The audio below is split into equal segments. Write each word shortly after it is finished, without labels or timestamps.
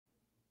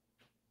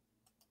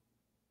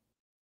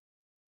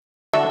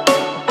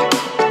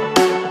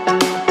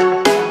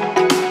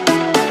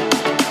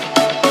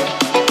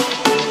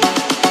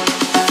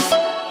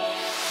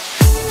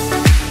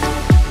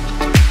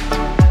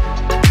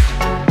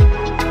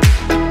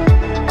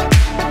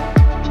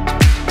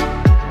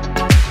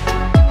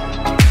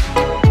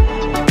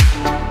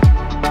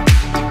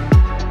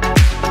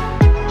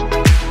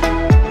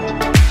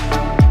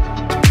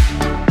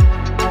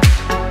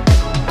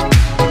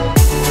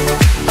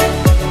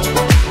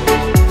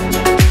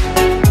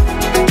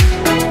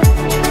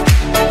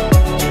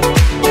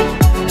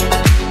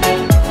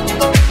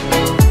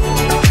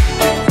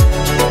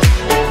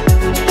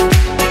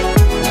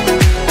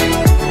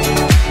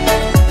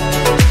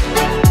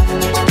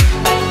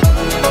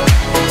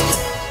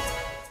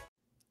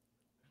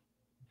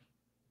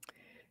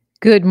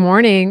Good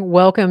morning.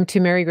 Welcome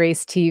to Mary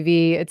Grace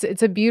TV.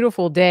 It's a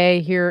beautiful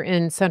day here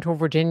in Central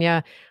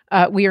Virginia.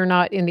 We are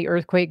not in the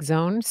earthquake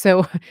zone,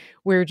 so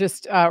we're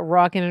just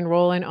rocking and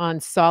rolling on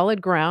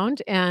solid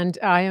ground. And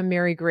I am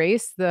Mary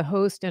Grace, the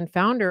host and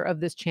founder of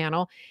this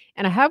channel.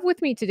 And I have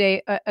with me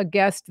today a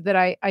guest that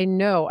I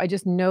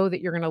just know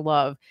that you're going to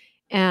love,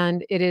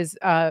 and it is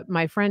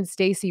my friend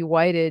Stacy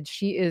Whited.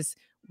 She is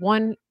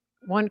one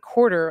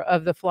quarter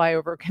of the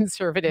Flyover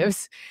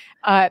Conservatives,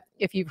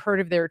 if you've heard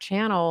of their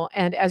channel.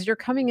 And as you're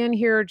coming in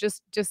here,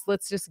 just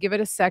let's just give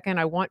it a second.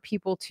 I want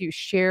people to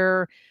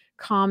share,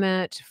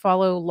 comment,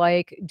 follow,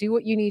 like, do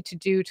what you need to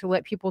do to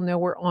let people know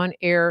we're on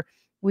air.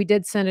 We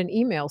did send an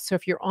email. So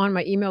if you're on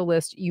my email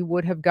list, you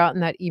would have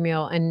gotten that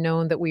email and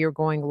known that we are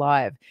going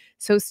live.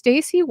 So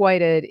Stacy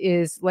Whited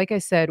is, like I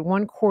said,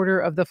 one quarter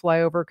of the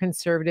Flyover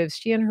Conservatives.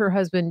 She and her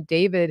husband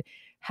David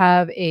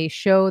have a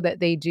show that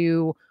they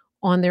do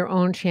on their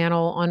own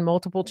channel, on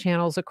multiple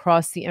channels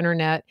across the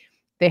internet.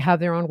 They have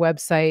their own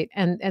website,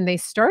 and they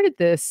started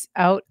this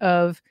out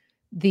of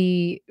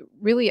the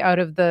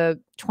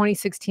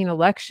 2016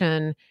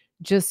 election,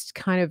 just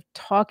kind of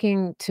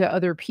talking to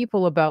other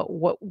people about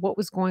what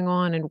was going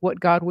on and what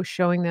God was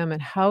showing them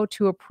and how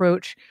to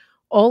approach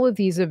all of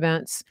these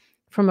events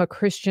from a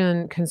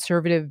Christian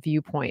conservative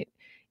viewpoint.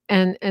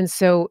 And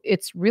so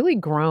it's really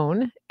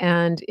grown.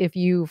 And if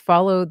you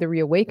follow the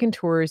Reawaken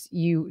tours,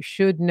 you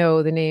should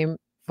know the name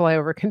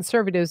Flyover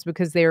Conservatives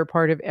because they are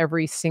part of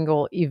every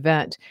single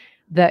event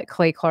that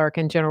Clay Clark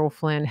and General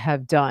Flynn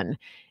have done.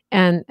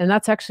 And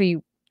that's actually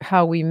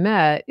how we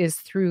met, is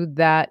through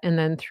that, and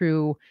then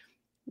through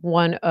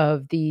one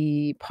of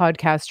the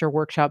podcaster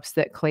workshops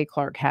that Clay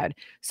Clark had.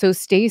 So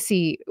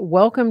Stacy,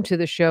 welcome to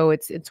the show.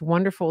 It's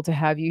wonderful to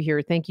have you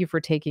here. Thank you for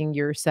taking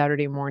your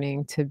Saturday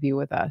morning to be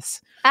with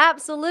us.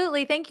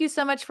 Absolutely. Thank you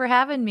so much for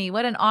having me.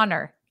 What an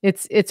honor.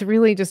 It's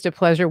really just a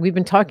pleasure. We've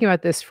been talking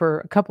about this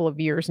for a couple of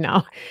years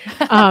now.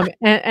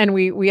 And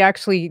we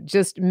actually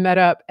just met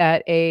up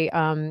at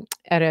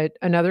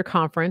another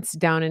conference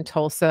down in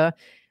Tulsa,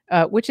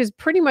 which is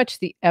pretty much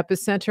the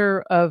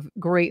epicenter of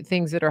great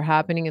things that are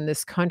happening in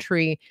this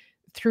country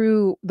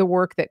through the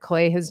work that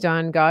Clay has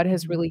done. God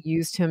has Mhm. really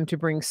used him to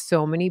bring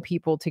so many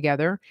people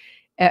together,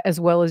 as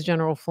well as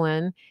General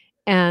Flynn.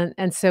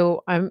 And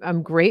so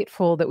I'm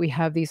grateful that we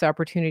have these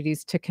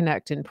opportunities to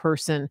connect in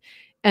person.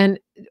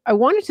 And I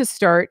wanted to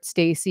start,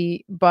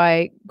 Stacy,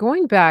 by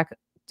going back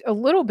a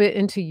little bit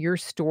into your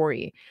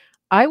story.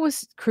 I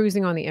was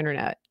cruising on the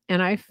internet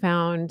and I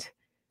found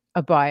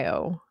a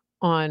bio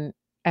on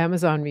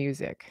Amazon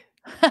Music.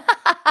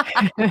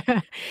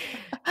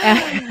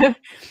 And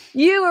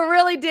You were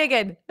really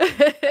digging.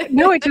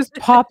 no, it just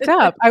popped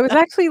up. I was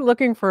actually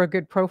looking for a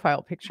good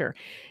profile picture.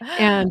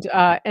 And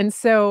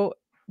so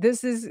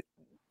this is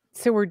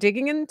so we're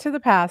digging into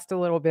the past a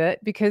little bit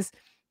because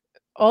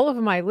all of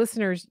my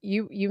listeners,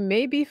 you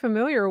may be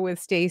familiar with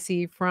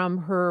Stacy from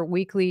her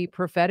weekly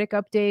prophetic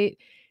update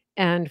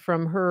and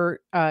from her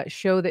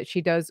show that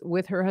she does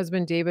with her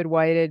husband David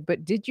Whited.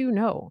 But did you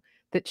know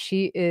that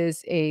she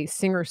is a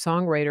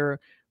singer-songwriter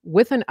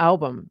with an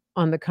album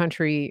on the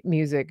country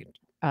music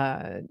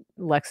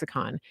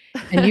lexicon?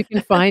 And you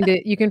can find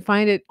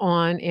it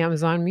on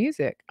Amazon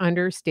Music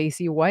under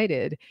Stacy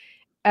Whited.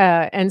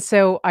 And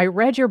so I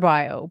read your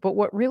bio, but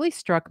what really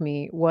struck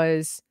me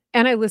was,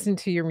 and I listened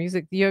to your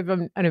music. You have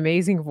an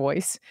amazing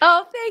voice,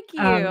 Oh, thank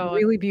you.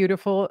 really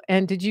beautiful.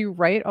 And did you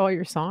write all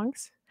your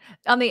songs?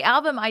 On the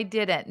album, I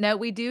didn't. No,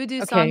 we do Okay,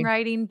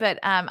 songwriting, but,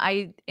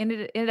 I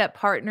ended up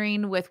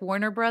partnering with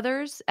Warner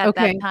Brothers at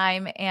that okay.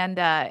 time,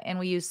 and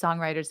we used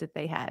songwriters that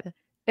they had.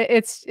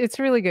 It's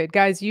really good,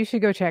 guys. You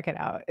should go check it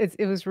out.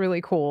 It was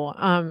really cool.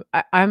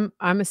 I'm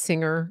a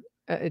singer.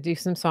 I do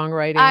some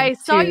songwriting I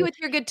saw you too. with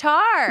your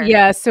guitar.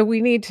 Yeah, so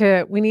we need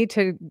to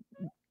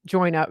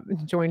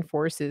join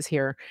forces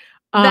here.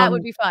 That would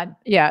Um, be fun.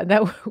 yeah,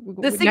 that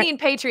The Singing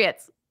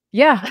Patriots.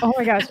 Yeah, oh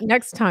my gosh,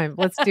 next time,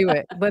 let's do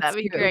it. Let's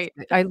That'd be do it. great.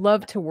 I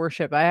love to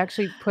worship. I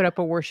actually put up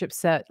a worship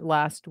set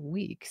last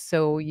week,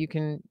 so you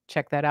can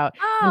check that out.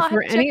 Oh, And I'll have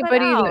for to check that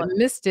anybody that out.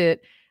 missed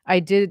it,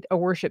 I did a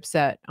worship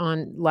set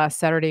on last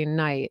Saturday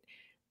night.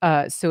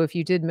 So if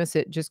you did miss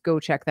it, just go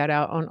check that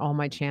out on all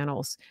my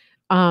channels.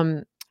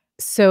 Um,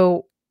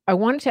 so I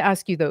wanted to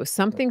ask you though,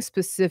 something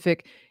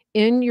specific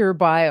in your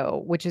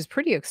bio, which is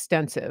pretty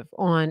extensive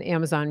on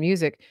Amazon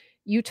Music.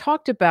 You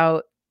talked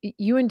about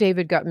you and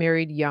David got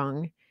married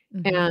young,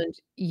 Mhm. and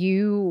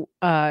you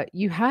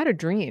had a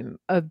dream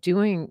of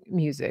doing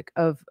music,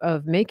 of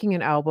making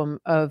an album,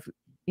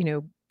 you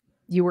know,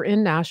 you were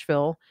in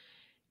Nashville,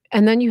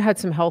 and then you had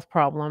some health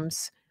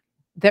problems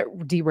that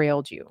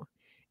derailed you.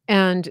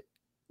 And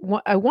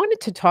I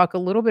wanted to talk a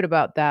little bit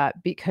about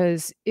that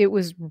because it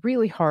was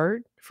really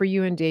hard for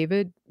you and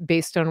David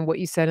based on what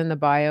you said in the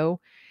bio.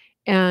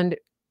 And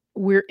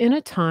we're in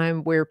a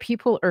time where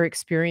people are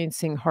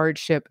experiencing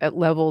hardship at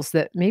levels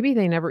that maybe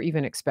they never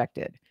even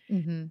expected.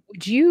 Mhm.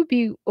 Would you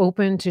be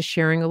open to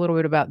sharing a little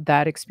bit about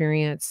that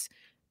experience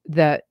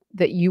that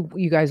you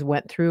guys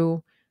went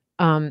through?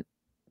 Um,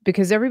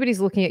 because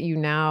everybody's looking at you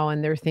now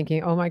and they're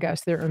thinking, "Oh my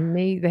gosh, they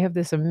have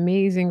this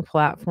amazing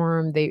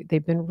platform.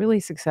 They've been really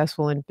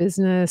successful in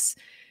business."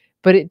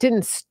 But it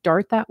didn't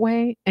start that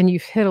way, and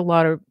you've hit a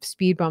lot of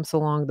speed bumps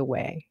along the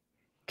way.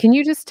 Can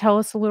you just tell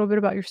us a little bit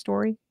about your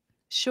story?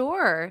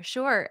 Sure,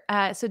 sure.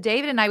 So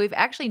David and I, we've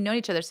actually known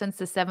each other since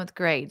the 7th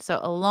grade. So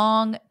a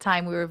long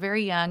time. We were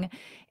very young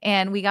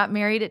and we got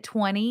married at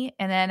 20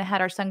 and then had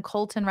our son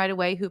Colton right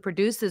away, who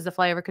produces the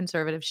Flyover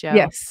Conservative show.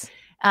 Yes.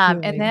 And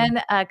Amazing.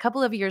 then a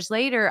couple of years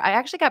later, I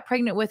actually got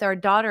pregnant with our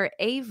daughter,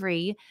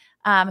 Avery,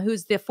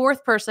 who's the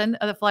fourth person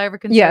of the Flyover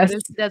Yes.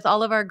 Conservatives. She does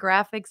all of our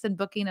graphics and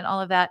booking and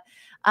all of that.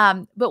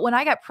 But when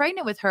I got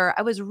pregnant with her,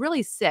 I was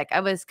really sick.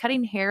 I was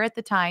cutting hair at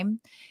the time.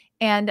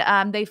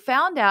 And they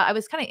found out I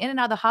was kind of in and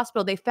out of the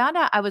hospital. They found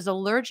out I was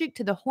allergic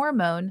to the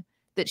hormone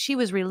that she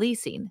was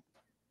releasing.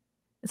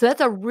 So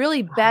that's a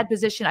really bad Wow.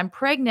 position. I'm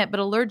pregnant,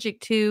 but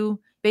allergic to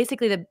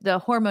basically the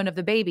hormone of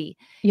the baby.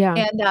 Yeah.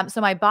 And,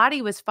 so my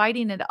body was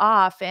fighting it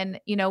off.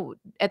 And,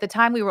 at the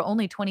time we were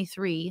only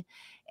 23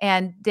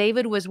 and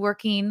David was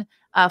working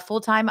full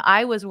time.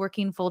 I was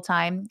working full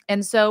time.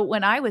 And so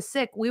when I was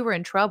sick, we were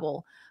in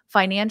trouble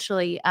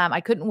financially.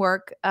 I couldn't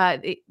work.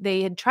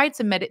 They had tried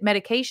some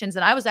medications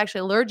and I was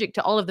actually allergic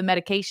to all of the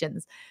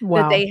medications that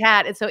Wow. they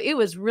had. And so it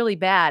was really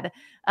bad.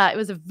 It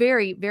was a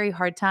very, very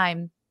hard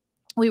time.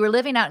 We were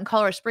living out in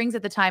Colorado Springs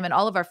at the time, and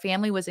all of our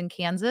family was in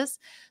Kansas.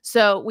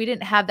 So we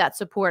didn't have that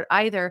support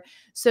either.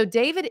 So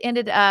David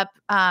ended up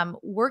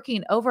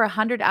working over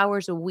 100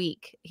 hours a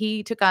week.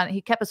 He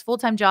kept his full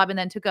time job and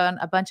then took on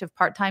a bunch of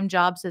part time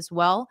jobs as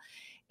well.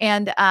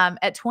 And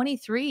at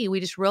 23, we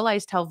just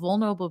realized how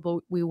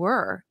vulnerable we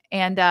were.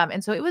 And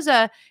so it was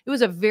a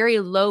very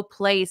low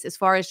place as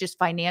far as just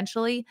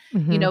financially,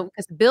 Mhm.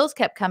 because the bills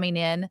kept coming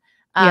in.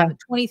 Yeah.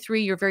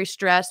 23, you're very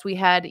stressed. We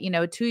had, a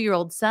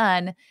 2-year-old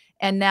son,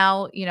 and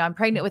now, I'm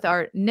pregnant with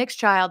our next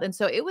child. And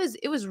so it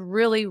was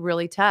really,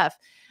 really tough.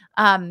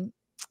 Um,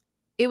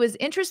 it was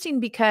interesting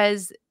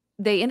because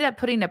they ended up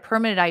putting a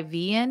permanent IV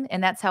in,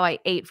 and that's how I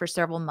ate for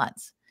several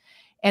months.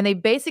 And they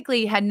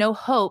basically had no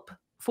hope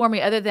for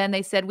me other than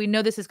they said, "We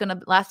know this is gonna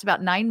last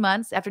about 9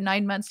 months. After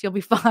 9 months, you'll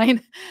be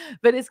fine,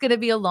 but it's gonna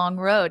be a long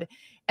road."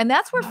 And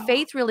that's where Wow.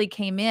 faith really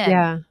came in,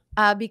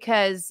 Yeah.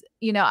 because,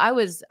 I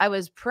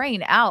was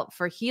praying out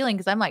for healing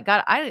because 'cause I'm like,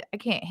 "God, I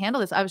can't handle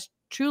this." I was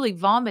truly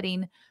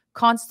vomiting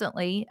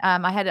constantly.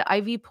 I had an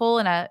IV pull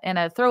and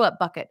a throw up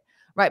bucket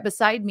right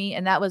beside me,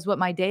 and that was what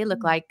my day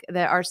looked Mm. like.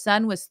 That our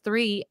son was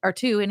 3 or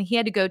 2, and he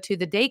had to go to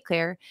the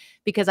daycare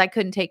because I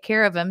couldn't take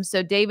care of him.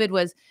 So David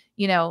was,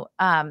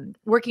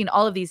 working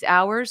all of these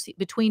hours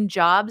between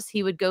jobs.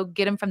 He would go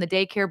get him from the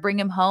daycare, bring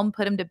him home,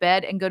 put him to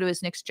bed, and go to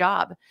his next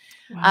job.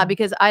 Wow.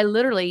 Because I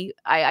literally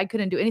I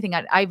couldn't do anything.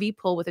 I'd IV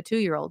pull with a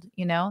 2-year-old.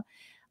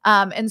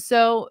 And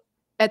so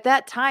at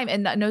that time,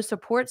 and no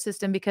support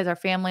system because our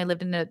family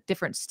lived in a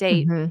different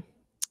state. Mhm.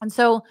 And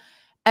so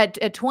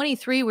at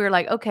 23, we were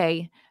like,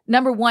 okay,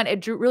 number one,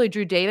 it really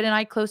drew David and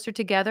I closer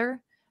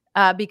together,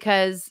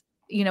 because,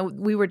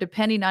 we were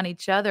depending on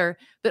each other,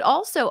 but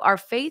also our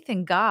faith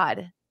in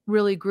God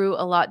really grew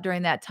a lot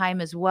during that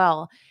time as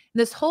well.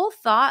 This whole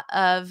thought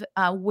of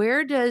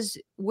where does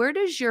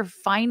your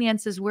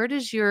finances, where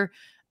does your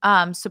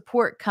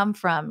support come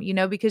from?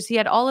 Because he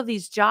had all of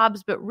these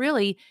jobs, but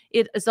really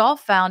it is all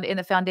found in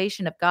the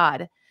foundation of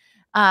God.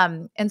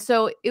 And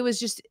so it was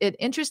just an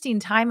interesting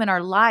time in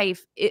our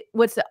life.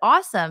 What's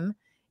awesome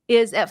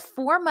is at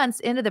 4 months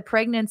into the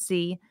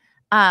pregnancy,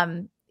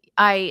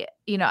 I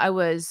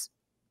was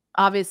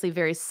obviously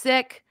very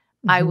sick.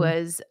 I Mhm.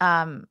 was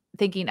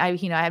thinking, I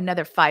have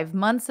another 5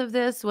 months of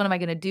this. What am I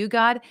going to do,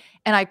 God?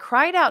 And I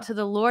cried out to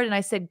the Lord and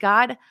I said,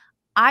 God,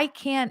 I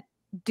can't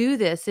do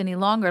this any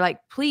longer. Like,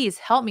 please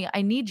help me.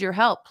 I need your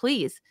help,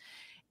 please.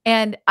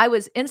 And I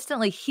was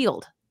instantly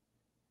healed.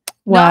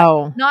 Not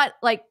Wow. not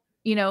like,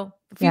 a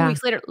few Yeah.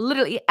 weeks later,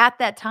 literally at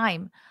that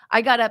time,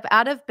 I got up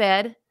out of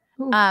bed.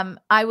 Ooh.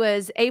 I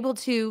was able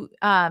to,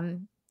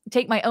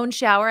 take my own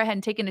shower. I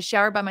hadn't taken a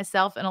shower by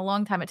myself in a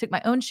long time. I took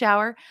my own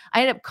shower. I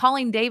ended up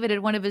calling David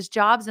at one of his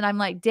jobs, and I'm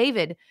like,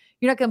 "David,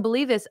 you're not gonna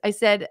believe this." I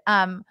said,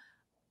 I mean,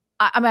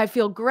 I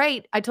feel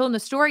great. I told him the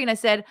story and I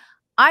said,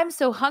 I'm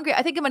so hungry.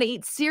 I think I'm going to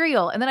eat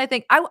cereal. And then I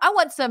think, I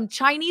want some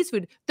Chinese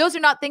food. Those are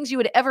not things you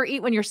would ever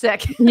eat when you're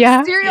sick.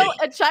 Yeah. Cereal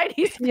and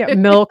Chinese Yeah, food.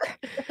 milk.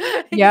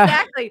 Yeah.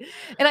 Exactly.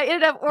 And I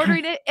ended up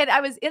ordering it and I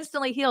was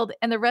instantly healed.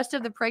 And the rest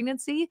of the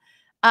pregnancy,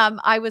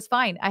 I was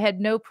fine. I had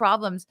no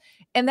problems.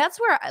 And that's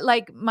where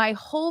like my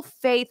whole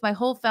faith, my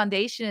whole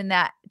foundation in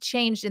that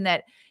changed, in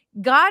that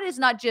God is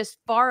not just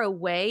far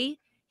away.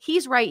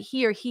 He's right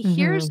here. He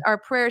hears Mhm. our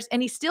prayers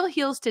and he still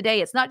heals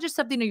today. It's not just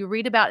something that you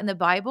read about in the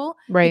Bible,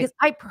 Right. because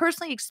I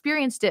personally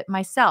experienced it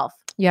myself.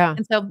 Yeah.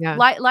 And so Yeah.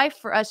 life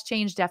for us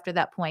changed after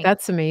that point.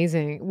 That's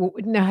amazing.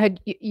 Now had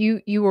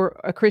you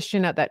were a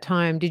Christian at that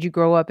time. Did you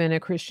grow up in a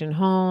Christian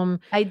home?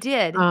 I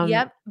did. Um,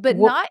 Yep, but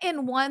what not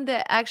in one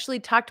that actually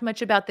talked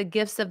much about the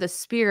gifts of the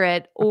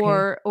spirit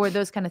okay. or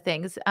those kind of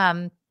things.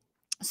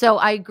 So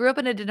I grew up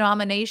in a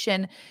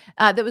denomination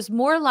that was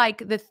more like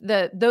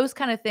the those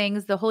kind of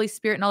things. The Holy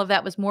Spirit and all of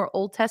that was more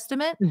Old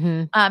Testament,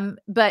 Mhm.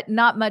 but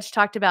not much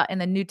talked about in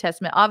the New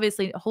Testament.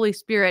 Obviously, Holy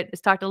Spirit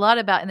is talked a lot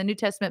about in the New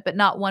Testament, but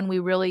not one we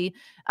really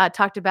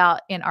talked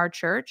about in our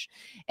church.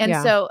 And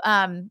Yeah. so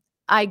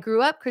I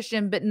grew up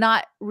Christian, but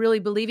not really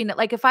believing it.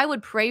 Like if I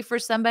would pray for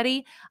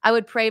somebody, I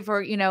would pray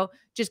for,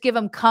 just give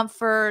them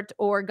comfort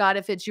or God,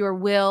 if it's your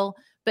will,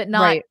 but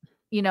not,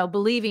 Right.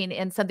 believing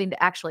in something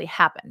to actually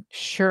happen.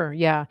 Sure,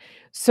 yeah.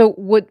 So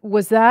what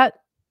was that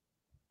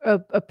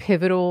a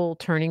pivotal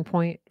turning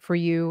point for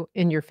you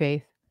in your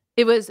faith?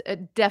 It was,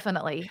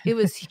 definitely. It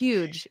was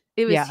huge.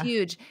 It was Yeah.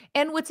 huge.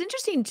 And what's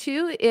interesting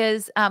too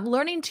is,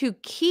 learning to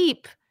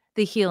keep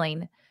the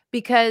healing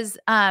because,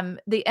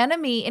 the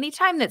enemy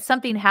anytime that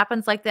something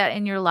happens like that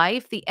in your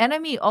life, the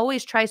enemy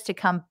always tries to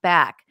come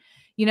back,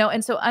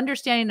 and so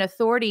understanding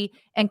authority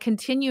and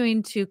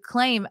continuing to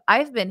claim,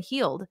 "I've been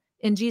healed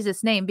in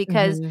Jesus' name,"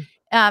 because, Mhm.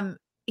 um,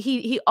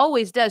 he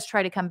always does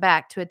try to come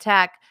back to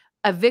attack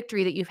a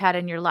victory that you've had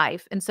in your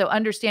life. And so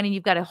understanding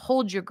you've got to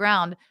hold your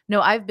ground.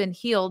 No, I've been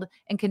healed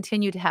and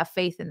continue to have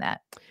faith in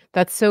that.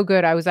 That's so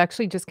good. I was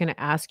actually just gonna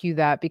ask you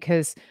that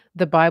because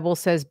the Bible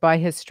says by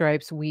his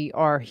stripes we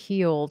are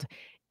healed,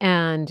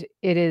 and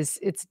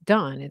it's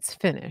done, it's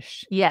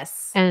finished.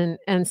 Yes.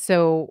 And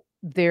so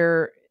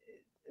there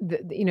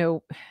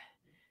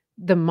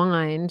the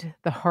mind,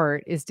 the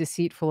heart is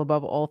deceitful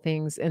above all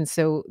things, and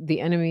so the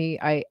enemy,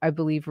 I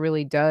believe,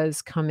 really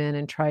does come in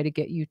and try to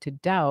get you to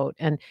doubt,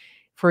 and,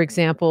 for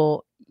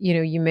example,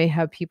 you may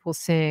have people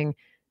saying,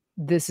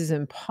 "This is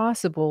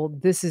impossible.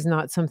 This is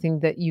not something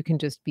that you can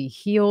just be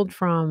healed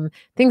from,"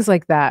 things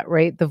like that,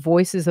 right? The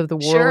voices of the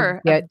world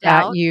Sure. get Of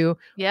at doubt. you,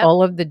 Yep.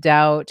 all of the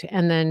doubt,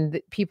 and then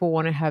people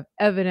wanna have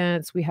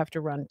evidence, we have to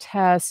run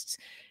tests,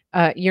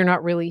 you're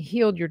not really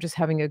healed, you're just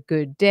having a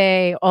good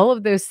day, all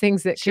of those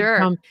things that could Sure.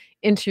 come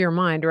into your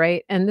mind,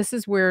 right? And this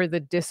is where the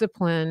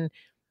discipline,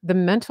 the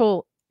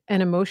mental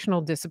and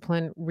emotional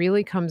discipline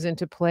really comes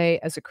into play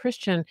as a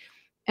Christian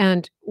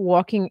and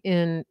walking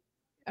in,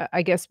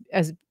 I guess,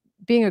 as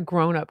being a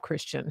grown-up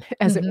Christian,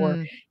 as it were.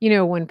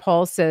 Mhm. When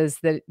Paul says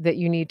that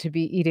you need to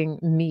be eating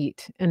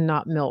meat and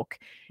not milk.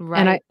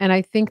 And I Right. and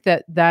I think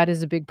that that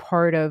is a big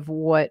part of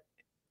what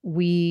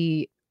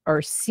we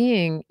are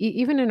seeing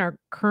even in our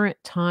current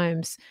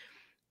times,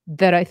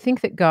 that I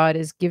think that God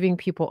is giving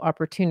people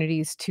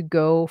opportunities to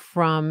go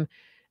from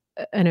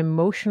an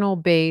emotional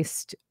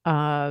based,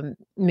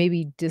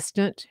 maybe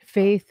distant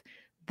faith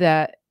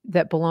that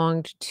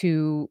belonged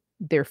to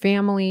their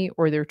family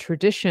or their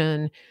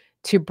tradition,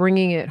 to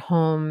bringing it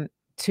home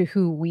to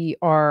who we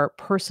are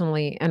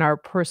personally and our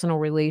personal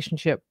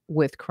relationship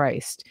with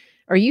Christ.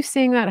 Are you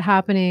seeing that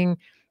happening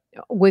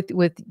with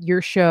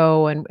your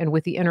show and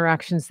with the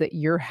interactions that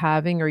you're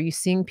having? Are you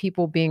seeing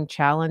people being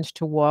challenged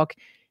to walk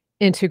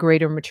into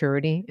greater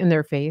maturity in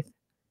their faith?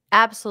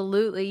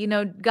 Absolutely.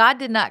 God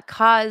did not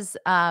cause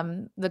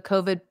the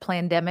COVID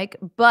pandemic,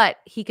 but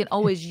he can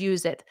always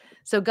use it.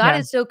 So God Yeah,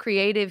 is so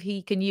creative.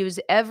 He can use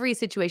every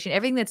situation,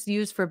 everything that's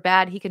used for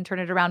bad, he can turn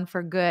it around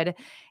for good.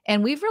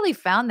 And we've really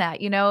found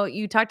that.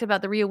 You talked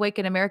about the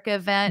Reawaken America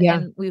event, yeah,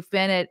 and we've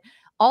been at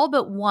all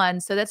but one.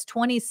 So that's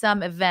 20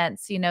 some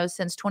events,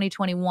 since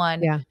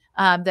 2021. yeah.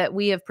 That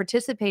we have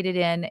participated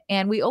in.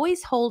 And we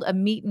always hold a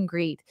meet and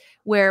greet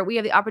where we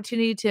have the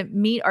opportunity to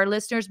meet our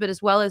listeners, but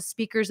as well as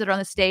speakers that are on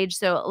the stage.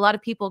 So a lot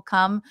of people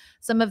come,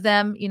 some of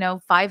them,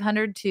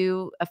 500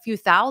 to a few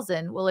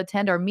thousand will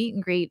attend our meet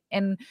and greet.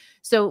 And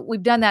so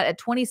we've done that at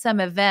 20 some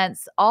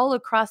events all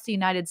across the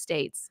United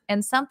States.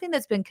 And something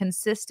that's been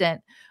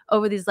consistent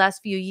over these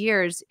last few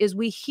years is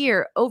we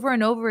hear over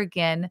and over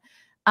again,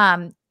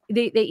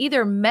 they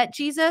either met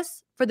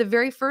Jesus for the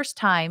very first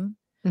time,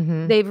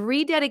 Mhm, they've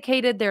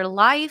rededicated their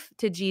life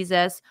to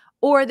Jesus,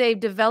 or they've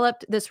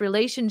developed this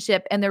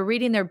relationship and they're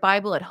reading their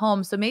Bible at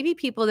home. So maybe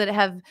people that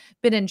have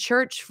been in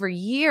church for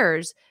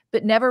years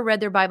but never read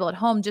their Bible at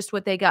home, just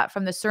what they got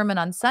from the sermon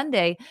on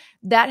Sunday,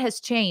 that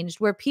has changed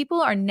where people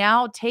are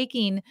now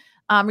taking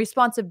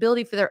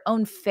responsibility for their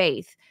own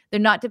faith. They're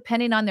not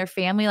depending on their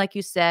family, like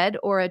you said,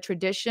 or a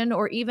tradition,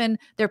 or even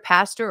their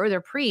pastor or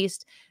their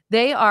priest.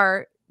 They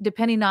are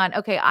depending on,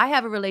 okay, I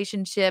have a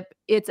relationship.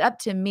 It's up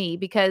to me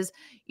because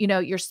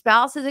your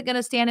spouse isn't going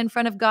to stand in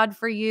front of God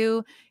for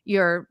you.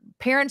 Your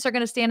parents are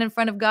going to stand in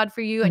front of God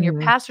for you, and your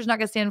mhm. pastor's not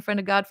going to stand in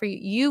front of God for you.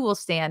 You will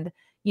stand,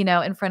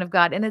 in front of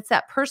God. And it's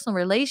that personal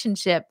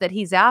relationship that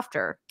he's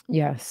after.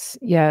 Yes,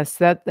 yes,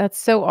 that's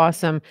so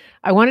awesome.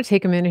 I wanna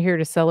take a minute here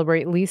to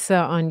celebrate. Lisa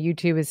on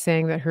YouTube is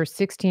saying that her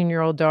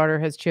 16-year-old daughter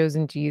has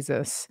chosen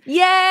Jesus, and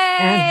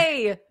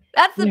Yay!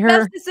 That's the and best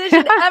her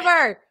decision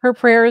ever. her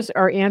prayers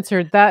are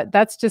answered.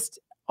 That's just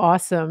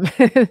awesome.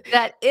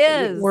 That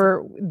is.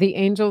 Where the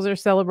angels are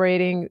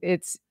celebrating,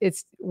 it's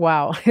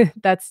wow,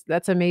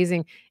 that's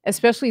amazing,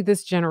 especially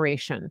this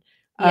generation.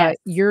 Yes.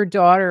 Your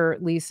daughter,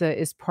 Lisa,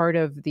 is part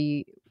of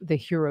the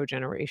hero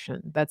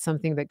generation. That's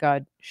something that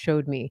God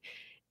showed me.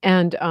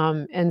 And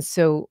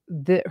so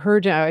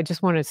I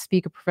just wanna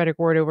speak a prophetic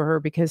word over her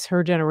because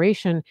her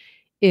generation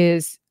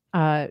is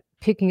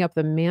picking up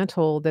the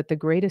mantle that the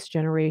greatest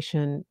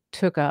generation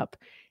took up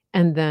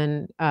and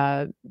then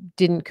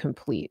didn't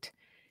complete.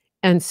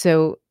 And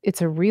so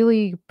it's a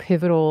really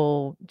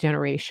pivotal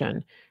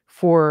generation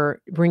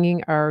for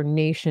bringing our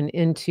nation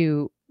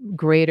into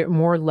greater,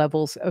 more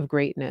levels of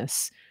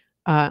greatness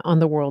on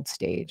the world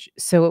stage.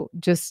 So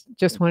just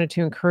wanted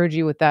to encourage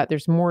you with that.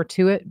 There's more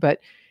to it, but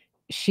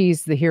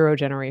she's the hero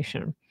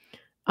generation.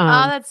 Oh,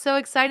 Um, that's so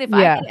exciting. If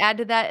I yeah, could add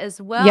to that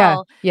as yeah,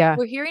 well, yeah,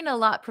 we're hearing a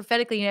lot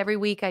prophetically, and every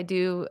week I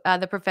do,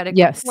 the prophetic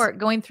yes, report,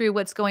 going through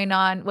what's going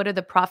on, what are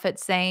the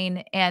prophets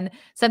saying, and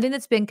something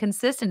that's been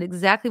consistent,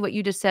 exactly what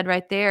you just said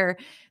right there,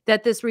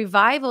 that this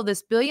revival,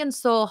 this billion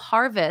soul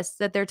harvest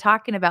that they're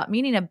talking about,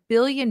 meaning 1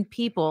 billion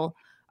people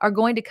are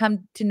going to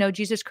come to know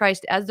Jesus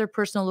Christ as their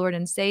personal Lord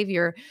and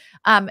Savior,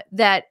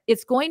 that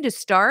it's going to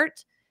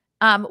start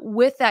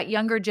with that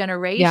younger yeah,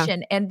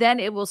 generation, and then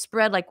it will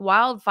spread like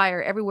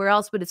wildfire everywhere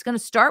else, but it's gonna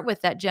start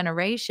with that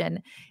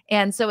generation,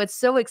 and so it's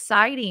so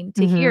exciting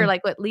to hear, mhm,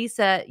 like what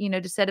Lisa,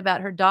 just said about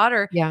her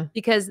daughter, yeah.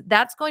 because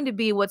that's going to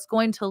be what's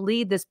going to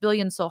lead this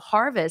billion soul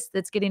harvest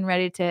that's getting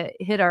ready to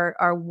hit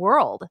our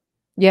world.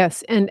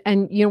 Yes, and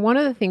one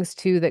of the things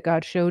too that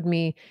God showed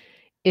me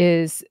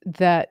is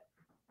that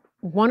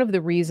one of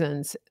the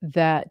reasons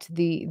that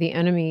the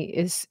enemy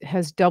is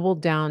has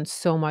doubled down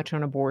so much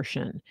on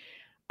abortion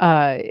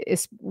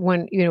is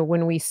when,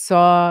 when we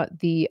saw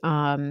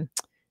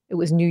it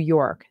was New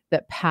York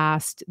that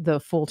passed the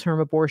full term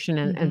abortion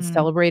and Mhm.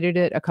 celebrated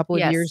it a couple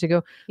of Yes. years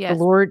ago. The Yes.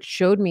 Lord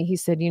showed me, he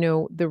said,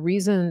 the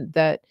reason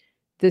that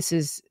this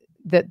is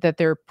that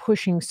they're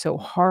pushing so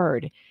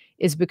hard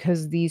is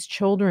because these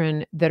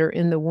children that are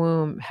in the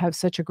womb have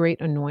such a great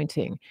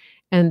anointing,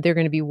 and they're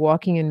going to be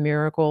walking in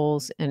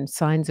miracles and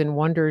signs and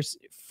wonders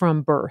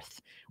from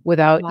birth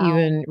without Wow.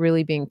 even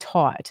really being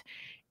taught.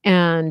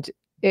 And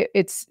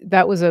it's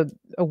that was a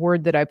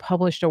word that I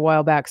published a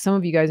while back. Some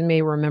of you guys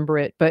may remember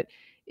it, but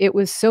it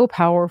was so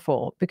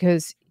powerful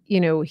because,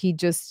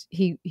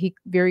 he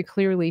very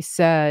clearly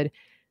said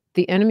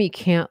the enemy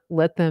can't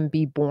let them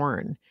be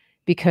born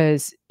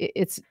because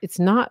it's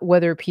not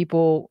whether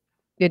people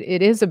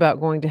it is about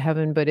going to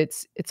heaven, but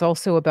it's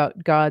also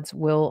about God's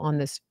will on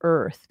this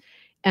earth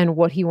and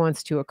what he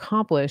wants to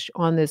accomplish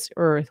on this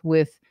earth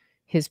with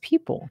his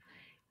people.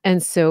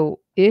 And so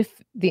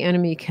if the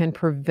enemy can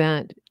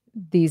prevent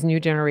these new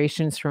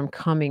generations from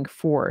coming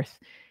forth,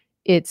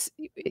 it's,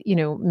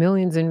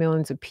 millions and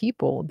millions of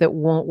people that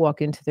won't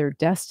walk into their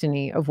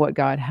destiny of what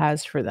God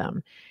has for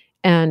them.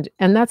 And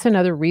that's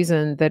another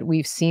reason that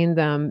we've seen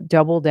them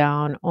double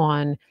down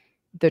on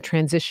the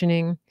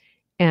transitioning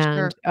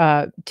and,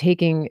 Sure.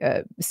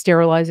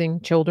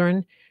 sterilizing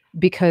children,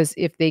 because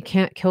if they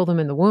can't kill them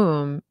in the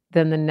womb,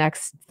 then the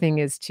next thing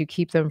is to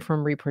keep them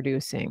from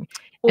reproducing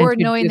and Or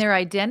to knowing just their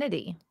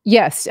identity.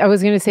 yes, I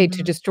was gonna say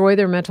to Mhm. destroy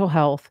their mental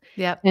health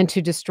Yep. and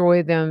to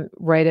destroy them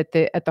right at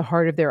the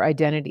heart of their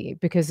identity,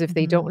 because if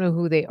they don't Mhm. know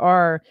who they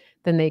are,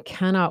 then they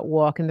cannot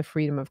walk in the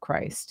freedom of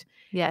Christ.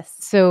 Yes.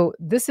 So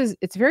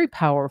it's very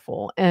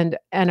powerful, and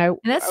And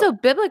that's so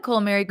biblical,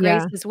 Mary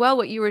Grace, yeah, as well,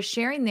 what you were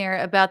sharing there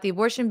about the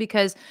abortion,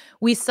 because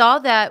we saw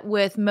that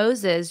with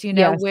Moses, when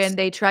yes,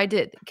 they tried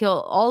to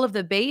kill all of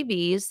the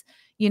babies,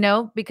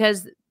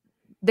 because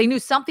they knew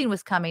something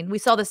was coming. We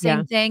saw the yeah,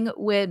 same thing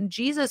when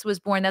Jesus was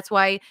born. That's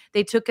why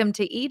they took him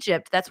to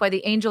Egypt. That's why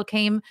the angel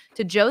came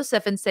to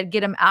Joseph and said,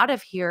 "Get him out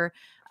of here."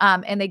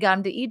 And they got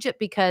him to Egypt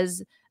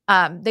because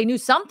they knew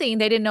something.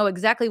 They didn't know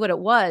exactly what it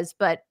was,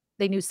 but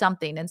they knew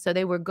something. And so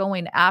they were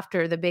going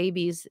after the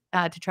babies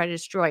to try to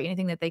destroy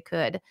anything that they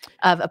could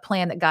of a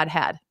plan that God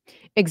had.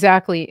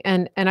 exactly,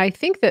 and I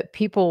think that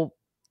people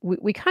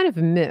we kind of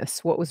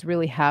miss what was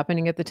really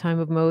happening at the time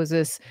of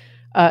Moses.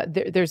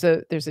 There's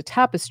a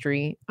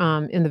tapestry,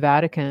 in the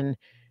Vatican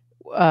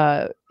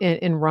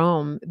in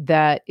Rome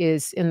that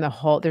is in the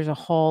hall. There's a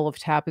hall of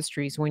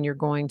tapestries when you're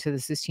going to the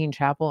Sistine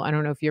Chapel. I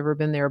don't know if you've ever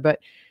been there, but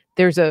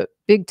there's a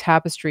big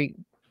tapestry.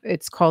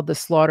 It's called The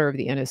Slaughter of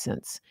the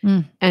Innocents,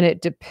 Mm, and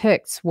it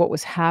depicts what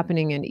was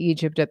happening in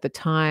Egypt at the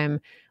time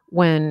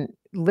when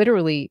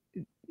literally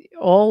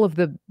all of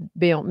the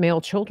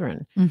male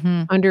children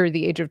mhm, under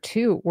the age of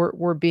 2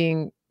 were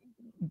being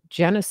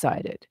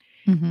genocided.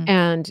 mhm,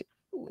 And,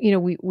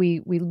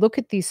 we look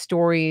at these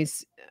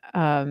stories,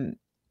 um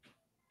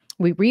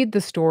we read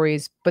the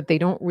stories, but they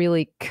don't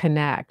really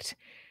connect.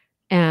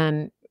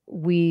 And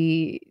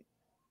we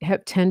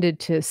have tended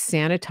to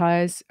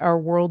sanitize our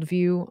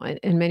worldview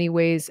in many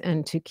ways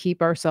and to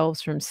keep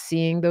ourselves from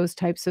seeing those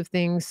types of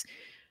things.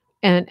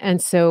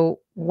 And so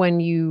when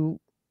you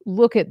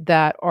look at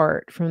that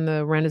art from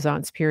the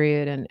Renaissance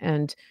period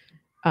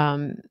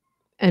um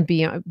and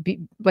beyond,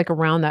 like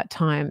around that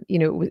time,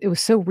 it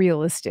was so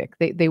realistic.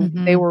 They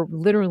mhm, were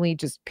literally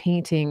just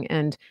painting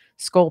and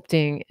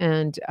sculpting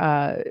and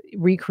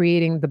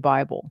recreating the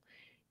Bible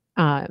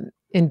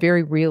in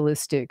very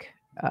realistic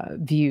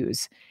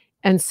views.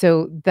 And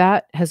so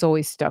that has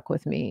always stuck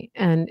with me.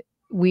 And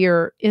we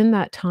are in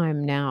that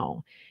time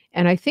now.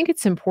 And I think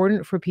it's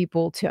important for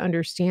people to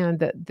understand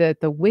that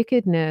the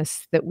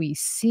wickedness that we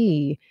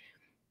see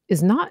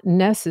is not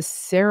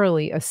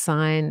necessarily a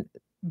sign.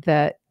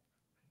 that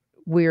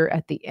we're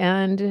at the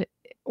end,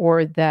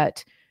 or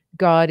that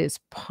God is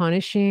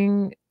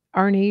punishing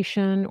our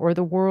nation or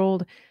the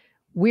world.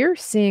 We're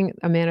seeing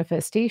a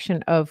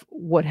manifestation of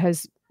what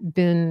has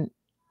been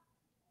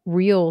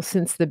real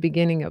since the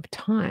beginning of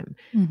time.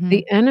 Mhm.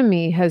 The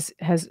enemy has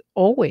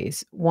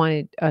always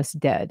wanted us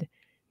dead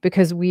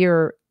because we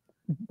are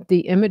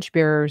the image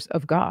bearers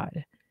of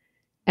God.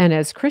 And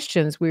as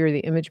Christians, we are the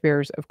image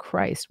bearers of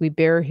Christ. We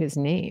bear his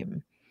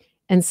name.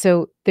 And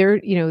so there,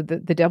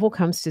 the devil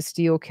comes to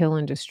steal, kill,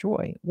 and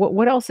destroy.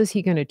 What else is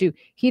he going to do?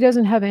 He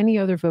doesn't have any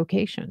other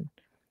vocation.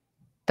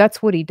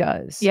 That's what he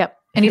does. Yep,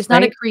 and he's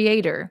not a Right?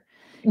 creator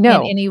in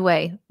No, any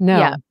way.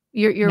 Yeah, no,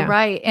 you're no.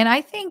 right, and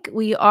I think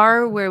we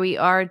are where we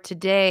are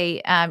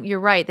today. You're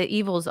right, the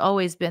evil's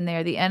always been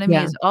there. The enemy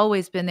Yeah. has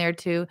always been there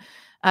to,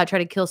 try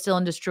to kill, steal,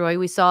 and destroy.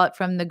 We saw it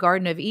from the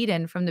Garden of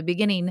Eden, from the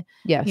beginning,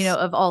 Yes.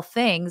 of all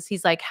things.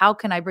 He's like, "How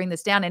can I bring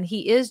this down?" And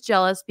he is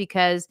jealous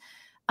because,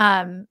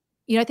 um,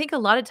 I think a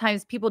lot of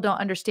times people don't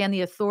understand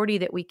the authority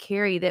that we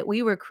carry, that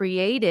we were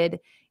created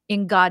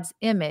in God's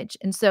image,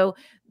 and so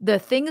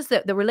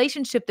the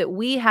relationship that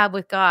we have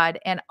with God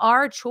and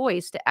our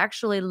choice to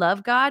actually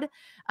love God,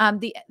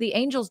 the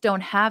angels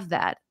don't have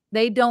that.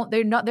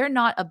 They're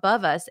not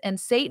above us. And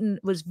Satan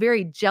was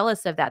very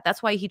jealous of that.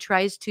 That's why he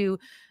tries to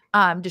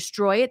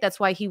destroy it. That's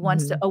why he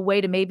wants Mhm. a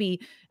way to maybe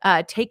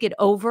take it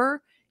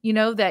over.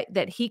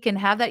 That he can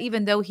have that,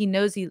 even though he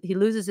knows he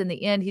loses in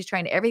the end. He's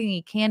trying everything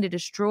he can to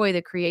destroy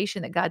the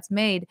creation that God's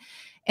made.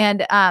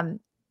 And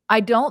I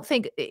don't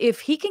think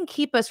if he can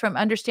keep us from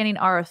understanding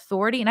our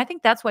authority, and I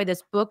think that's why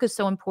this book is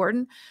so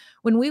important.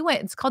 When we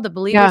went, it's called The Yeah,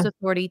 Believer's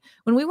Authority.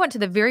 When we went to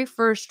the very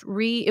first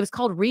it was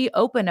called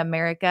Reopen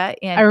America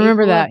I in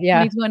remember April of that,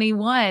 yeah.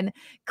 2021.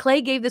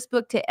 Clay gave this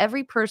book to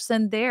every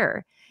person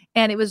there.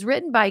 And it was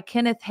written by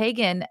Kenneth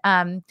Hagin.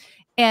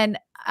 And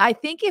I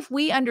think if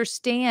we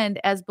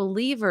understand as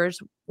believers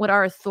what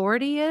our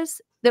authority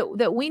is,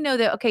 that we know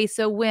that, okay,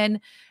 so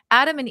when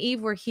Adam and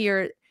Eve were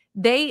here,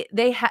 they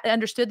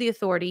understood the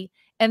authority,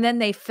 and then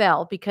they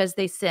fell because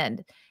they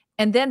sinned.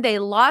 And then they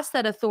lost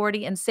that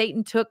authority and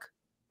Satan took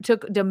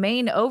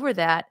domain over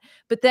that.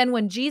 But then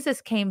when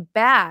Jesus came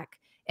back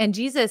and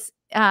Jesus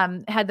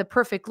had the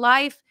perfect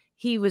life,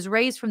 he was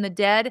raised from the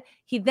dead.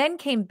 He then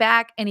came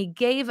back and he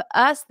gave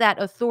us that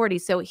authority.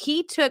 So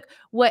he took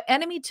what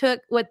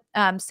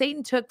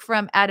Satan took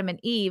from Adam and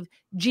Eve,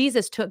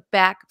 Jesus took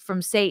back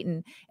from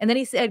Satan. And then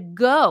he said,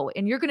 "Go,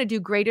 and you're going to do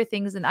greater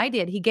things than I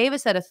did." He gave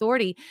us that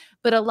authority.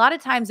 But a lot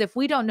of times, if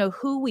we don't know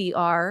who we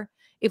are,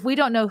 if we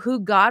don't know who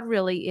God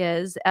really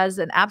is as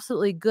an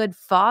absolutely good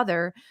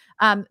father,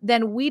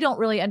 then we don't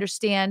really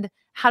understand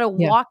how to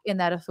Yeah, walk in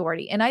that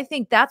authority. And I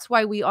think that's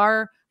why we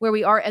are where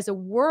we are as a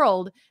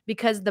world,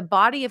 because the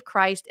body of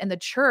Christ and the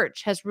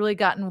church has really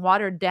gotten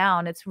watered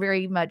down. It's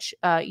very much,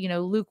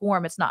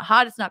 lukewarm. It's not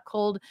hot. It's not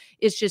cold.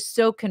 It's just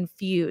so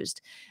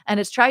confused.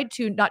 And it's tried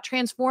to not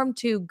transform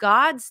to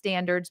God's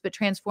standards, but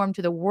transform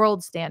to the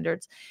world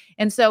standards.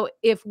 And so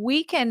if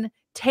we can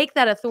take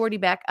that authority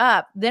back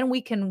up, then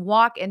we can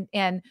walk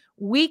and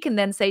we can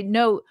then say,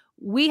 no,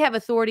 we have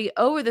authority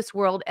over this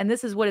world and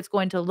this is what it's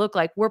going to look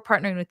like. We're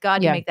partnering with God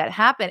to yeah, make that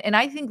happen. And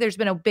I think there's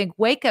been a big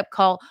wake up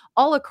call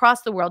all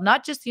across the world,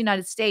 not just the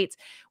United States.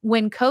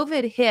 When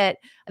COVID hit,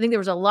 I think there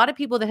was a lot of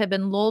people that had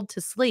been lulled to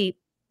sleep,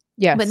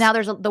 but now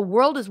yes. the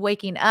world is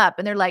waking up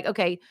and they're like,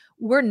 okay,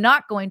 we're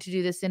not going to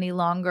do this any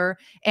longer.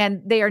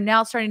 And they are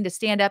now starting to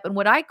stand up in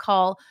what I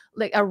call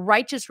like a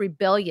righteous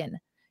rebellion.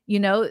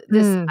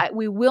 Mm.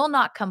 We will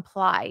not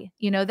comply,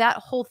 that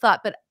whole thought,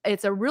 but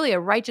it's really a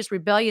righteous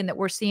rebellion that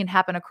we're seeing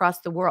happen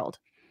across the world.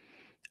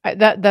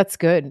 That's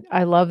good.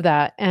 I love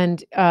that.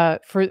 And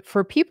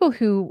for people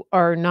who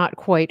are not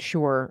quite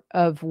sure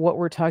of what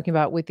we're talking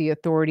about with the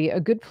authority, a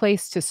good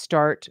place to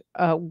start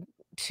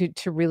to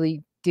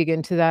really dig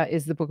into that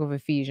is the book of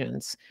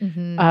Ephesians,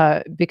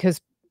 Mhm. because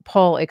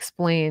Paul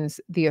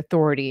explains the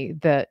authority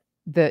that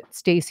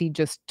Stacy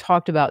just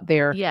talked about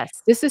there. Yes.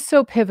 This is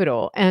so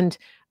pivotal, and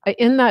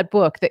in that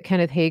book that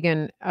Kenneth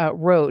Hagin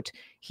wrote,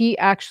 he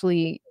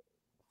actually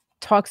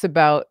talks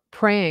about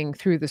praying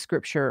through the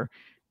scripture,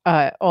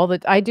 all the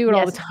I do it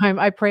all the Yes. time.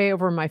 I pray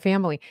over my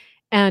family.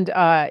 And,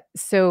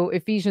 so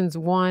Ephesians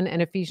 1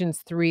 and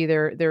Ephesians 3,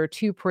 there are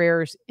 2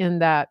 prayers in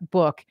that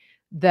book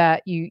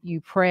that you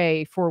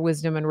pray for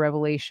wisdom and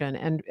revelation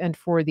and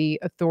for the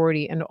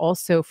authority and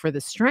also for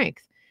the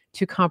strength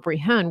to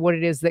comprehend what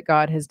it is that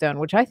God has done,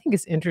 which I think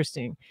is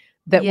interesting,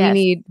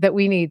 Yes. that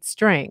we need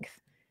strength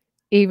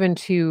even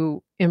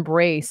to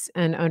embrace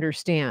and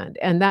understand,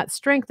 and that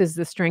strength is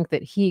the strength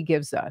that he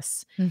gives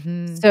us.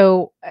 Mhm.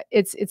 So,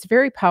 it's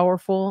very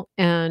powerful,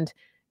 and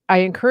I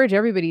encourage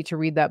everybody to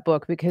read that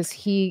book because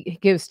he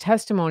gives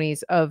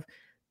testimonies of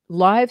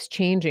lives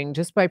changing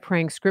just by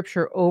praying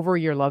scripture over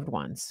your loved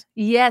ones.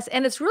 Yes,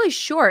 and it's really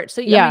short,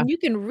 so, I Yeah, mean, you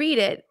can read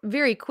it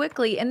very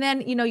quickly, and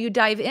then, you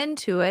dive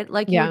into it,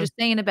 like you were yeah, just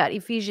saying about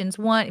Ephesians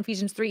 1,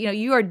 Ephesians 3,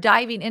 you are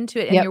diving into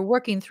it and yep, you're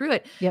working through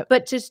it, yep,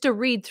 but just to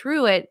read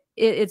through it,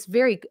 it's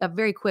a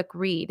very quick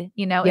read,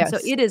 and so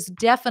Yes. it is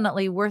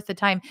definitely worth the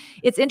time.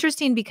 It's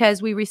interesting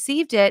because we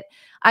received it.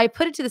 I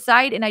put it to the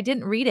side and I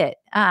didn't read it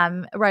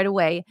right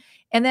away.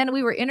 And then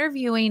we were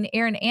interviewing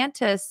Aaron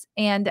Antis,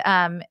 and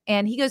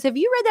he goes, "Have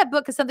you read that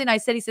book?" Because something I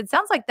said, he said,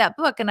 "Sounds like that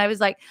book." And I was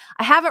like,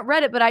 "I haven't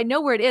read it, but I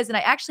know where it is." And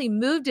I actually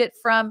moved it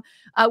from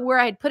where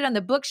I had put it on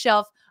the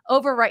bookshelf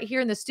over right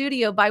here in the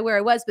studio by where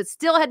I was, but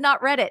still had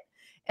not read it.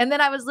 And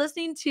then I was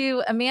listening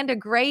to Amanda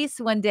Grace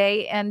one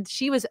day, and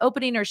she was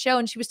opening her show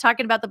and she was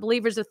talking about the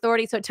believer's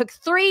authority. So it took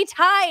three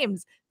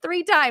times,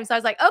 three times. So I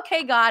was like,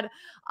 okay, God,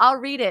 I'll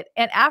read it.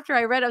 And after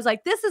I read it, I was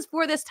like, this is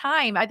for this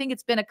time. I think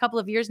it's been a couple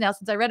of years now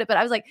since I read it, but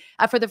I was like,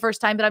 for the first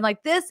time, but I'm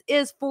like, this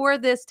is for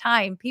this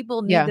time.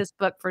 People need Yeah. this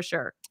book for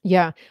sure.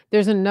 Yeah.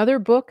 There's another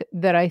book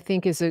that I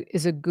think is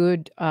a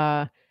good,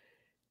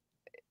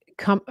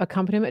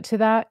 accompaniment to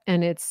that,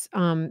 and it's,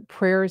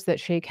 Prayers That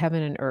Shake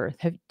Heaven and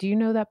Earth. Do you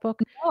know that book?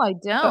 No, I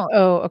don't.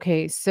 Oh,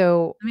 okay.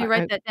 So Let me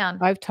write that down.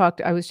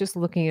 I was just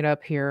looking it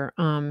up here,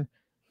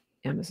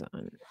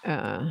 Amazon.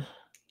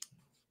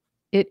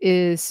 It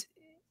is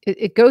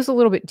it goes a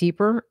little bit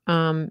deeper,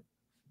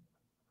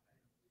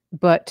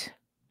 but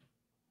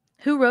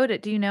Who wrote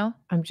it? Do you know?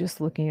 I'm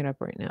just looking it up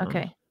right now.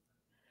 Okay.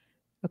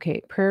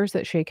 Okay, Prayers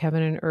That Shake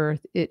Heaven and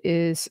Earth. It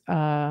is,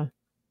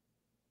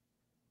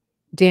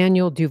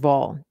 Daniel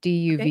Duval,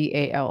 Okay.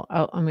 Duval.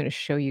 I'm gonna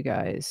show you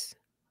guys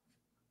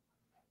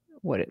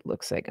what it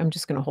looks like. I'm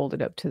just gonna hold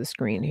it up to the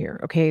screen here.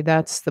 Okay,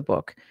 that's the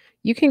book.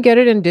 You can get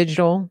it in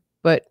digital,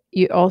 but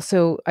you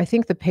also I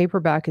think the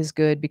paperback is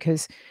good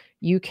because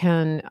you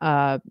can,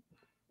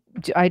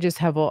 I just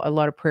have a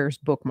lot of prayers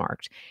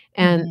bookmarked,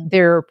 and Mhm.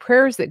 there are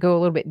prayers that go a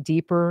little bit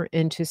deeper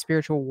into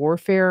spiritual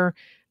warfare,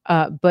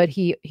 but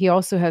he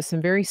also has some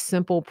very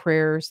simple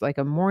prayers, like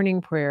a morning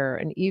prayer,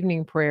 an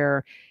evening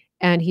prayer,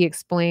 and he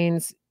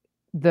explains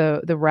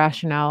the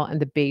rationale and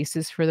the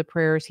basis for the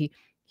prayers. He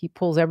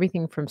pulls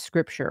everything from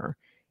scripture,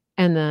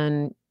 and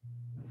then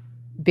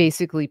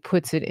basically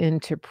puts it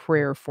into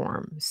prayer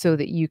form so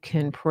that you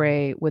can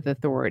pray with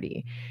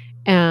authority.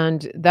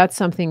 And that's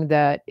something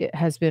that it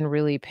has been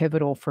really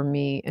pivotal for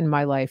me in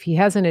my life. He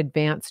has an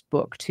advanced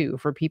book too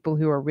for people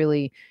who are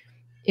really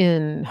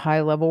in high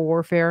level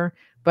warfare,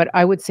 but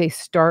I would say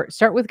start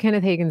with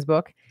Kenneth Hagin's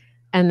book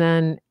and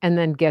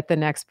then get the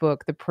next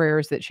book, The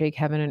Prayers That Shake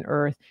Heaven and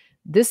Earth.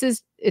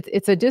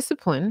 It's a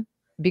discipline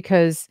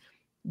because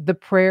the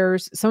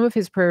prayers, some of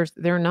his prayers,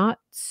 they're not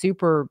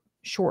super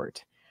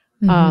short.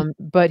 Mhm.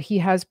 But he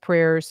has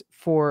prayers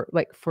for,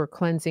 like, for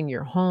cleansing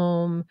your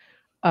home,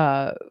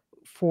 uh,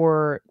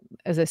 for,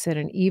 as I said,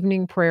 an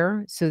evening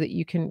prayer so that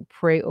you can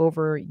pray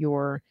over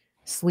your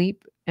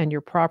sleep and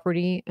your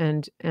property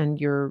and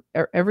your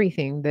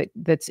everything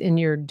that's in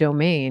your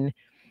domain,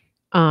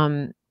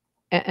 um,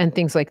 and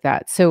things like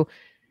that. So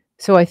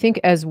I think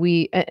as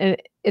we and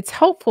it's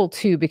helpful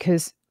too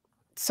because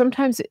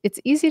sometimes it's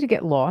easy to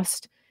get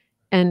lost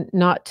and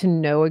not to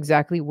know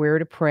exactly where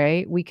to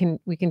pray. We can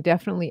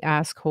definitely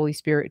ask Holy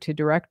Spirit to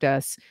direct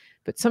us,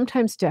 but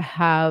sometimes to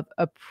have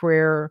a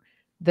prayer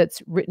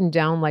that's written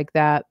down like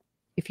that,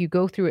 if you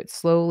go through it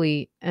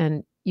slowly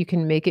and you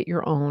can make it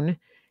your own,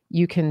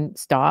 you can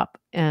stop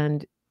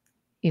and,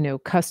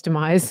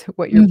 customize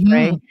what you're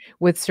praying Mhm.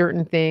 with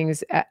certain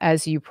things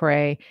as you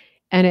pray.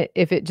 And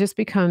if it just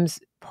becomes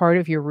part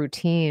of your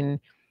routine,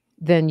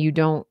 then you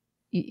don't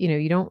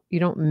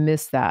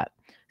miss that.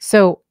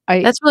 So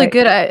That's really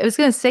good. I was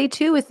gonna say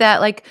too with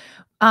that, like,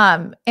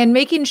 and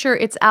making sure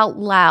it's out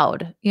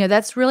loud,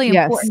 that's really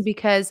yes. important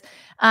because,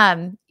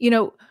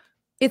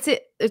 it's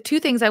 2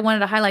 things I wanted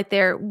to highlight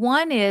there.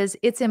 One is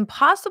it's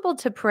impossible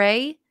to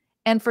pray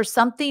and for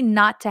something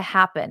not to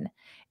happen.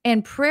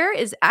 And prayer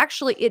is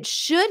actually it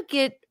should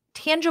get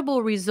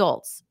tangible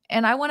results.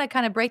 And I wanna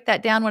kinda break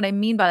that down what I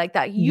mean by like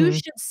that. You Mhm.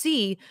 should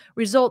see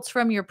results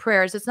from your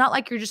prayers. It's not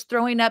like you're just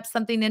throwing up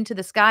something into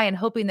the sky and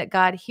hoping that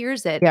God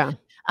hears it. Yeah.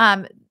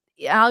 Um,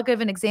 I'll give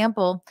an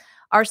example.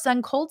 Our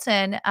son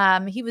Colton,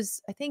 he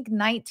was, I think,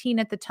 19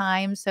 at the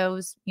time. So it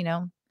was,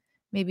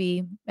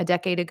 maybe a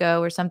decade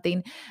ago or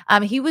something.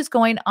 He was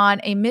going on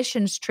a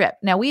missions trip.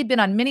 Now, we had been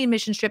on many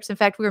missions trips. In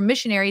fact, we were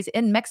missionaries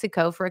in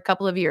Mexico for a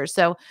couple of years.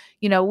 So,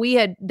 we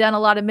had done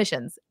a lot of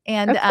missions.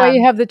 And That's why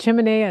you have the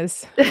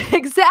chimeneas.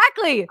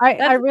 exactly. I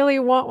That's really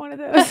want one of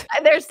those.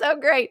 they're so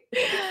great.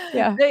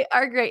 Yeah. They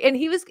are great. And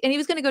he was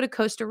gonna go to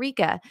Costa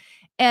Rica,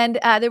 and,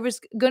 there was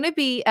gonna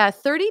be,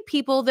 30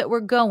 people that were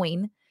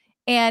going,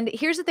 and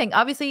here's the thing,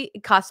 obviously,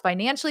 it costs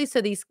financially,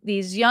 so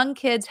these young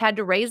kids had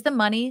to raise the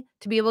money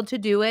to be able to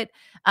do it.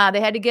 They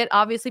had to get,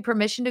 obviously,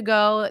 permission to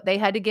go, they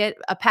had to get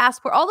a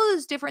passport, all of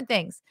those different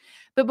things.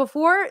 But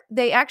before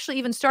they actually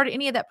even started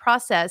any of that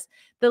process,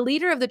 the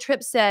leader of the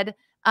trip said,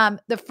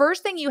 the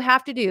first thing you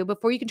have to do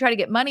before you can try to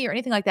get money or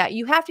anything like that,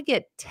 you have to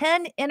get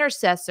 10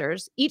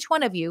 intercessors, each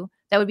one of you,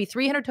 that would be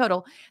 300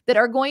 total, that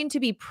are going to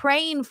be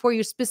praying for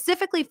you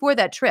specifically for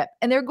that trip.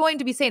 And they're going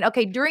to be saying,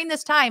 okay, during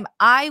this time,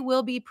 I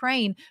will be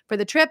praying for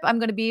the trip. I'm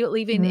going to be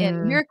leaving in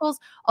Mm. miracles,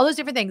 all those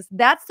different things.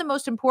 That's the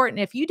most important.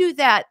 If you do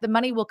that, the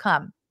money will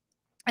come.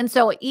 And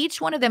so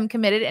each one of them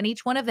committed, and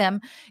each one of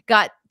them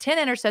got 10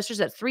 intercessors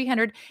at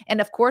 300.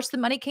 And of course, the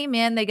money came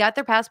in. They got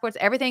their passports.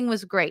 Everything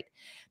was great.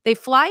 They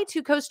fly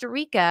to Costa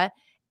Rica,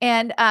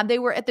 and they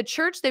were at the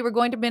church. They were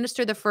going to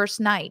minister the first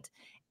night.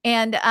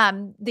 And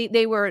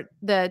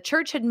the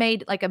church had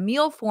made like a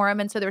meal for them.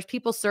 And so there was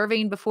people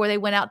serving before they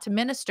went out to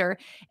minister.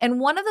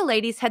 And one of the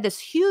ladies had this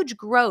huge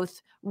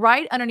growth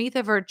right underneath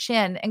of her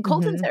chin. And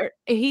Colton Mhm. said,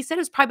 he said it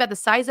was probably about the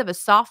size of a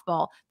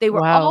softball. They were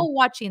Wow. all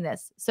watching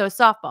this. So a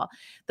softball.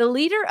 The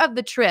leader of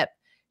the trip,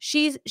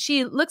 she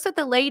looks at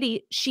the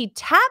lady, she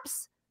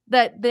taps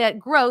that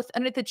growth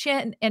underneath the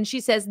chin, and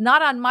she says,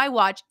 "Not on my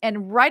watch."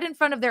 And right in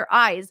front of their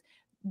eyes,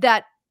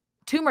 that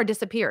tumor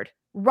disappeared.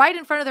 Right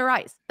in front of their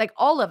eyes. Like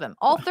all of them,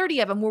 all 30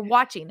 of them were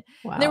watching.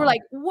 And they were Wow.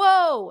 like,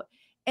 "Whoa."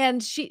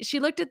 And she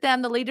looked at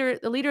them, the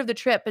leader of the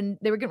trip, and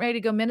they were getting ready to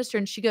go minister.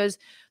 And she goes,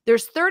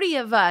 "There's 30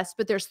 of us,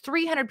 but there's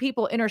 300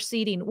 people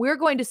interceding. We're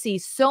going to see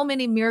so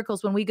many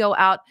miracles when we go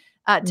out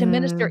to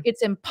minister. Mm,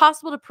 It's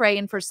impossible to pray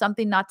and for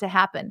something not to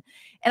happen."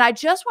 And I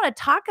just want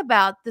to talk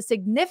about the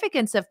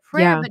significance of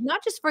prayer, yeah. but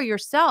not just for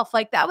yourself.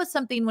 Like that was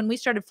something when we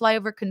started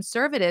Flyover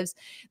Conservatives,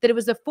 that it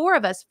was the four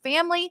of us,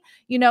 family.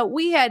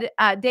 We had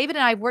David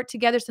and I have worked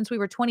together since we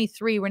were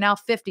 23. We're now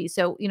 50.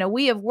 So,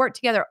 we have worked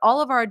together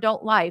all of our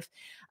adult life.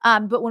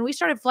 But when we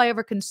started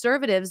Flyover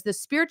Conservatives, the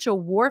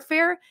spiritual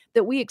warfare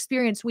that we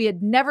experienced, we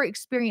had never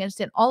experienced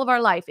in all of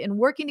our life, in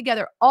working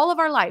together all of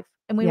our life.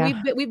 And when Yeah.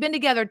 we've been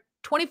together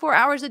 24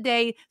 hours a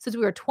day since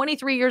we were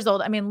 23 years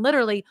old. I mean,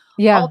 literally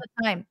all Yeah.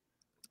 the time.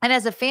 And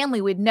as a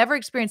family, we'd never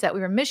experienced that. We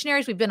were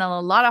missionaries. We've been in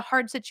a lot of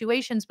hard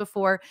situations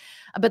before,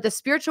 but the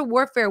spiritual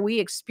warfare we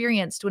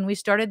experienced when we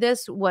started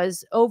this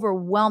was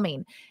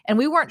overwhelming. And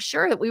we weren't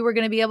sure that we were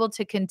going to be able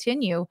to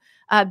continue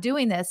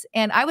doing this.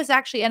 And I was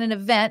actually at an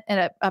event,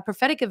 at a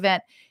prophetic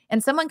event,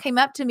 and someone came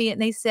up to me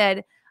and they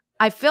said,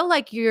 "I feel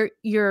like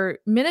your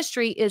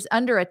ministry is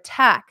under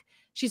attack."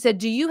 She said,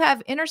 "Do you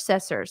have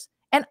intercessors?"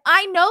 And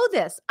I know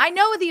this. I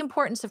know the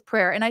importance of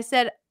prayer. And I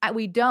said,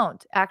 We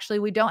don't. Actually,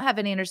 we don't have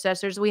any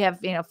intercessors. We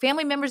have,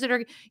 family members that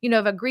are,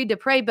 have agreed to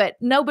pray, but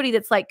nobody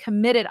that's like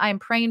committed. I'm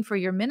praying for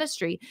your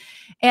ministry."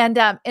 And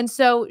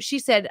so she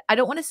said, "I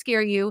don't want to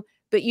scare you,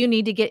 but you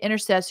need to get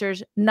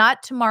intercessors,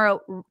 not tomorrow,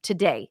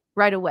 today,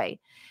 right away."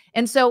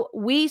 And so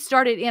we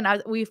started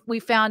we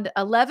found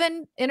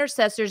 11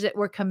 intercessors that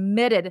were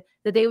committed,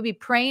 that they would be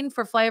praying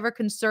for Flyover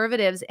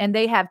Conservatives, and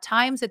they have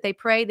times that they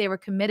pray. They were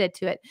committed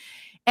to it.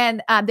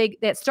 And they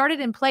that started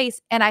in place.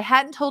 And I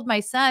hadn't told my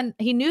son.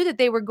 He knew that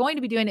they were going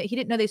to be doing it. He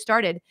didn't know they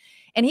started.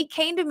 And he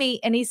came to me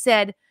and he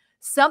said,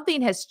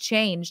 "Something has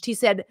changed." He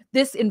said,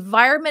 "This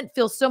environment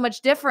feels so much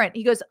different."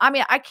 He goes, "I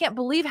mean, I can't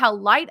believe how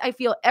light I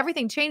feel.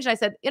 Everything changed." And I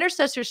said,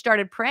 "Intercessors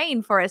started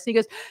praying for us." And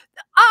he goes,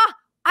 "Ah,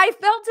 I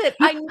felt it.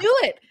 I knew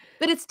it."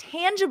 But it's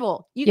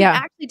tangible. You can Yeah.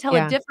 actually tell a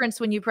Yeah. difference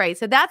when you pray.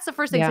 So that's the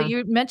first thing. So Yeah.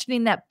 you're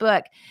mentioning that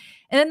book.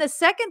 And then the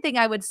second thing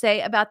I would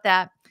say about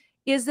that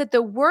is that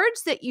the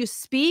words that you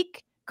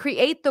speak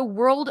create the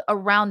world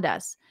around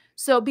us.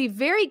 So be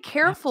very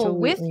careful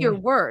with your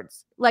Absolutely.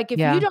 words. Like if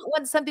you Yeah. don't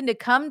want something to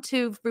come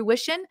to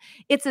fruition,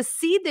 it's a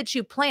seed that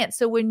you plant.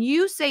 So when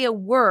you say a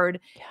word,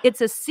 Yeah.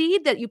 it's a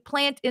seed that you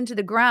plant into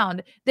the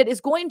ground that is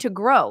going to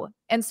grow.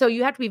 And so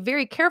you have to be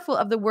very careful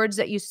of the words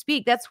that you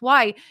speak. That's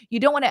why you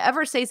don't want to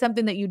ever say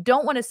something that you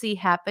don't want to see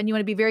happen. You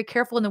want to be very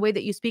careful in the way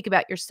that you speak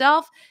about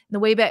yourself, in the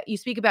way that you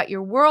speak about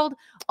your world,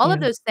 all of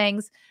Yeah. those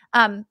things.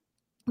 Um,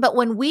 but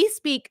when we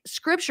speak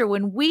scripture,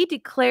 when we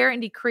declare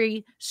and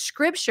decree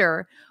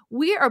scripture,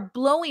 we are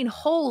blowing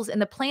holes in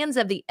the plans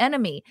of the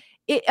enemy.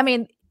 I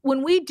mean,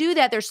 when we do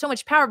that, there's so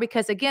much power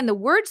because, again, the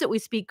words that we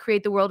speak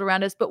create the world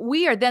around us, but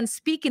we are then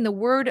speaking the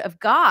word of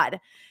God,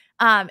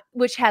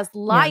 which has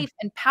Yeah. life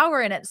and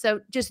power in it. So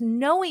just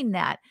knowing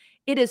that,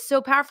 it is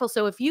so powerful.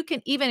 So if you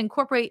can even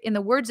incorporate in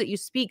the words that you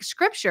speak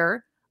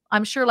scripture,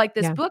 I'm sure like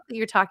this Yeah. book that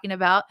you're talking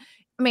about,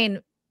 I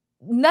mean,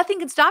 nothing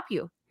can stop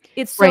you.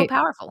 It's so Right.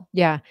 powerful.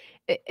 Yeah.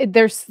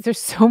 There's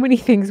so many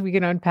things we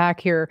can unpack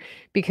here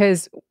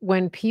because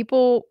when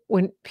people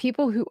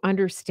who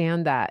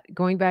understand that,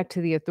 going back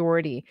to the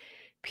authority,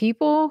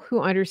 people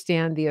who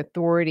understand the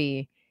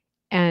authority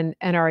and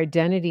our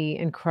identity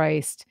in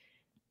Christ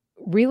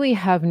really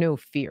have no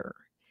fear.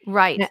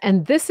 Right.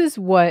 And this is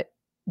what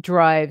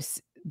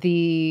drives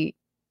the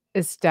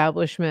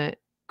establishment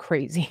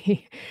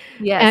crazy.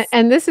 And Yes.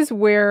 and this is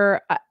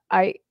where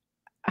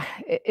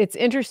it's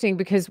interesting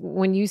because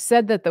when you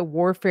said that the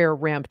warfare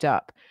ramped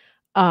up,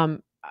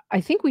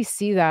 I think we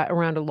see that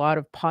around a lot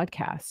of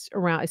podcasts,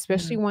 around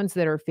especially Mhm. ones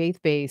that are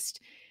faith-based,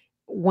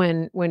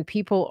 when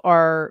people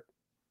are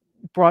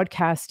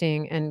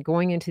broadcasting and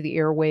going into the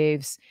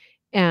airwaves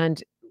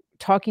and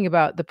talking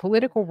about the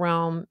political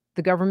realm,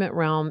 the government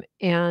realm,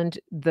 and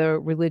the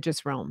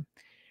religious realm.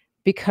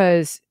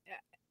 Because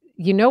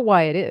you know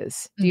why it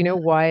is. Do you know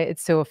Mhm. why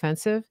it's so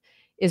offensive?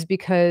 Is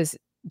because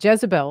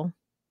Jezebel,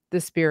 the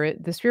spirit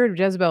of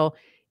Jezebel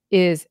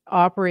is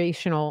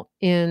operational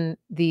in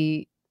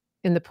the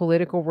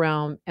political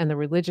realm and the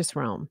religious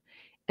realm.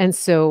 And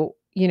so,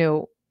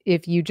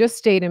 if you just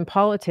stayed in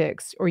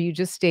politics or you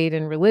just stayed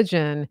in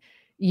religion,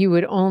 you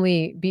would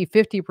only be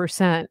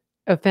 50%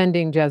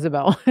 offending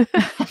Jezebel.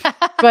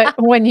 But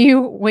when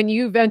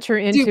you venture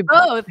Do into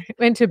both.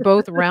 into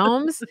both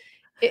realms,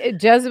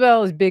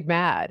 Jezebel is big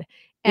mad,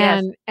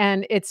 Yes.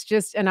 and it's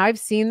just and I've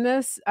seen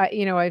this,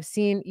 I've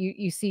seen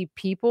you see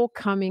people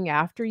coming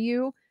after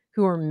you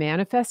who are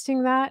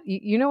manifesting that,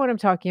 you know what I'm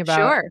talking about,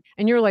 Sure.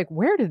 and you're like,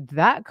 "Where did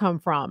that come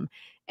from?"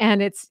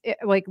 And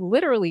like,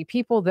 literally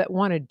people that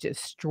wanna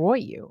destroy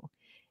you.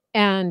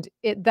 And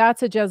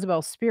that's a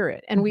Jezebel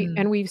spirit, and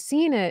Mhm. we've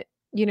seen it,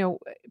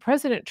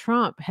 President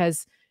Trump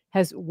has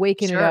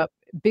waken it Sure. up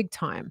big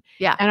time,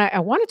 Yeah. and I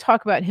wanna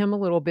talk about him a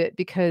little bit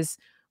because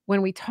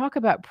when we talk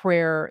about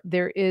prayer,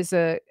 there is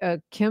a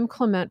Kim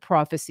Clement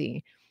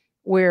prophecy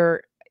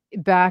where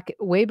back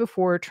way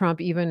before Trump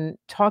even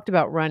talked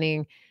about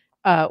running,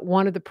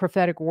 one of the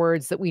prophetic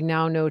words that we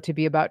now know to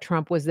be about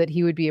Trump was that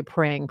he would be a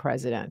praying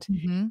president.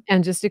 Mhm.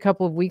 And just a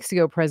couple of weeks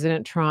ago,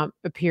 President Trump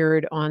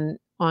appeared on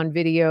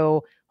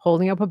video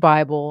holding up a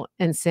Bible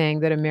and saying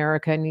that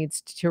America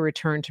needs to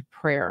return to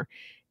prayer.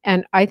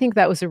 And I think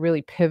that was a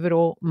really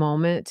pivotal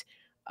moment,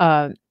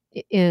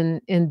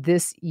 in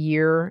this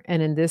year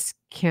and in this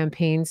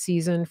campaign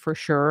season for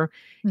sure.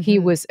 He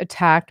Mhm. was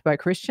attacked by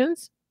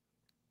Christians.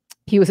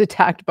 He was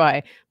attacked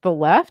by the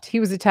left. He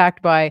was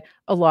attacked by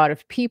a lot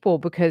of people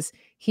because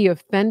he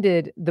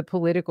offended the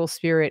political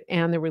spirit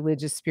and the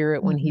religious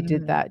spirit when he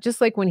did Mhm. that.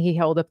 Just like when he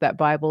held up that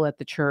Bible at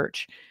the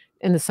church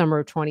in the summer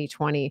of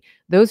 2020.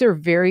 Those are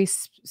very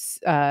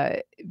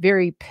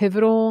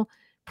pivotal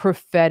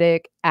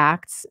prophetic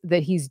acts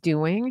that he's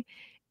doing,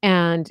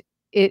 and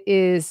it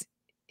is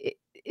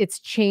it's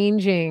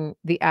changing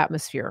the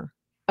atmosphere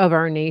of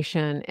our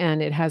nation,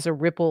 and it has a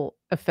ripple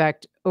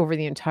effect over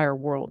the entire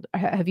world.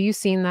 Have you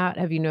seen that?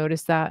 Have you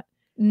noticed that?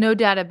 No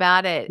doubt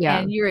about it, Yeah,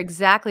 and you're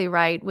exactly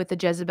right with the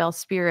Jezebel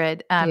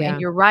spirit, and yeah,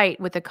 you're right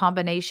with the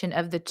combination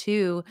of the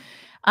 2,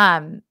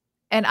 um,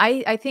 and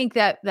I think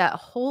that that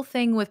whole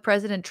thing with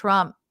President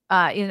Trump,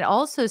 and it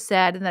also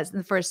said, and that's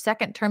for a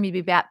second term, you'd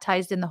be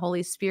baptized in the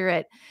Holy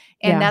Spirit,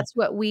 and yeah, that's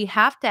what we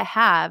have to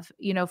have,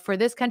 for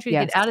this country to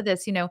get yes, out of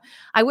this,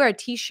 I wear a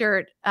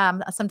T-shirt,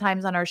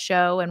 sometimes on our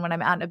show and when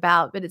I'm out and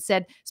about, but it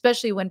said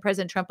especially when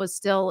President Trump was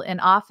still in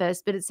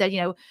office, but it said,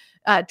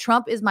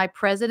 Trump is my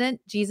president,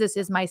 Jesus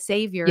is my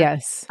savior,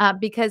 yes,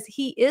 because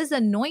he is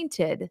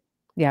anointed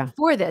yeah,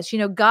 for this.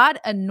 God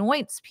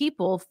anoints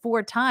people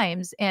 4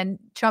 times, and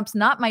Trump's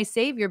not my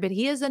savior, but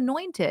he is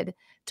anointed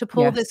to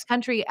pull this yes,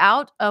 country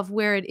out of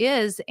where it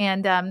is,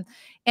 and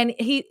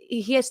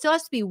he still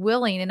has to be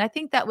willing, and I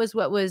think that was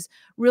what was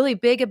really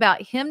big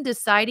about him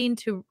deciding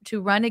to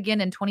run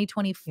again in yeah,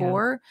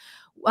 2024.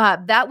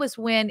 That was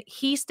when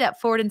he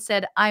stepped forward and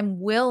said, "I'm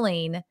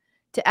willing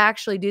to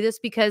actually do this,"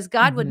 because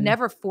God would mhm,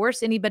 never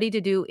force anybody to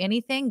do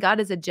anything. God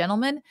is a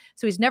gentleman,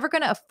 so he's never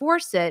gonna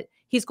force it.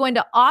 He's going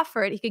to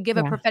offer it. He could give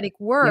a yeah, prophetic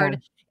yeah,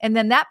 word, and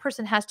then that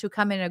person has to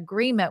come in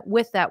agreement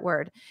with that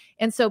word.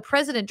 And so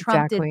President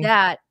Trump did exactly,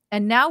 that,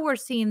 and now we're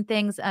seeing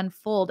things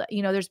unfold.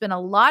 There's been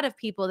a lot of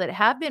people that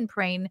have been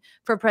praying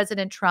for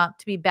President Trump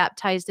to be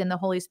baptized in the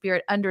Holy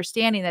Spirit,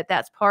 understanding that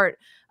that's part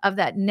of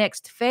that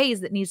next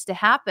phase that needs to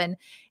happen.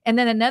 And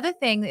then another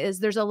thing is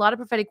there's a lot of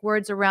prophetic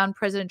words around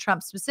President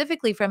Trump,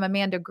 specifically from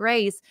Amanda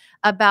Grace,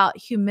 about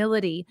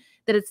humility,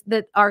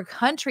 that our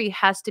country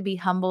has to be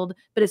humbled,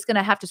 but it's going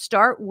to have to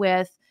start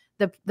with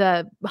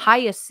the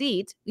highest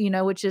seat,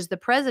 which is the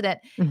president.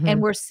 And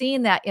mhm, we're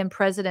seeing that in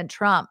President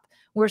Trump.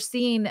 We're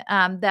seeing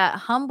that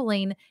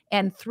humbling,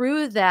 and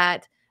through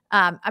that,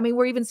 I mean,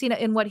 we're even seeing it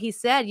in what he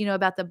said,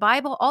 about the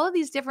Bible, all of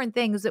these different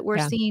things that we're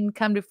yeah, seeing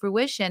come to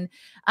fruition.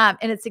 And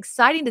it's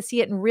exciting to see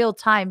it in real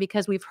time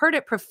because we've heard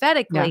it yeah,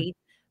 prophetically,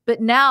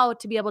 but now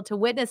to be able to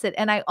witness it.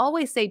 And I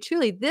always say,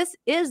 truly, this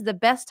is the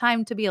best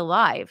time to be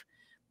alive,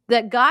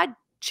 that God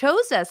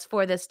chose us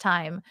for this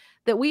time,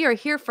 that we are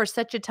here for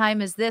such a time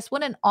as this.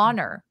 What an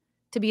honor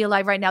to be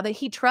alive right now, that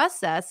he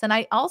trusts us. And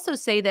I also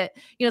say that,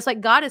 it's like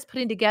God is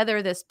putting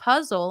together this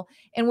puzzle,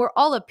 and we're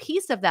all a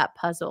piece of that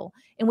puzzle.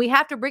 And we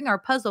have to bring our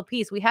puzzle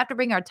piece. We have to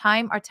bring our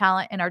time, our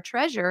talent, and our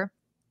treasure.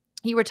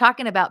 You were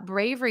talking about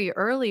bravery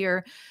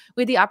earlier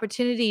with the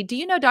opportunity. Do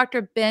you know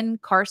Dr. Ben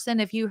Carson?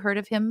 Have you heard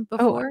of him oh,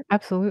 before?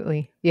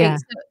 absolutely, Okay, yeah,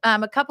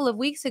 so, a couple of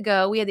weeks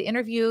ago, we had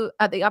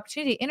the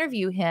opportunity to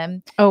interview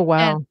him, oh,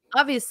 and wow,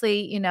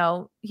 obviously,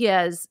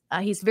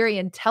 he's very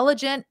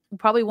intelligent,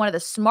 probably one of the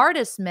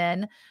smartest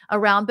men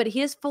around, but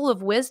he is full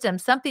of wisdom.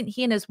 Something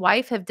he and his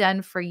wife have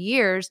done for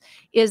years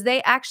is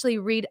they actually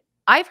read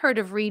a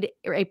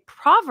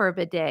proverb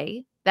a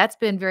day. That's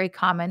been very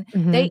common.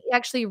 mhm, They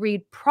actually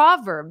read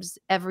Proverbs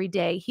every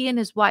day. He and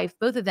his wife,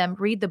 both of them,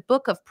 read the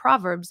book of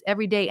Proverbs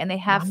every day, and they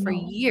have for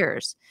wow,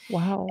 years.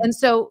 wow, And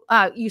so,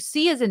 you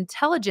see his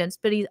intelligence,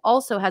 but he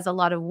also has a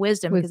lot of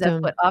wisdom because that's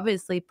wisdom, what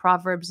obviously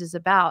Proverbs is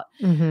about.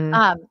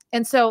 mhm,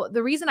 And so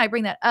the reason I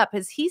bring that up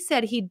is he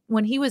said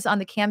when he was on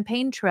the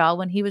campaign trail,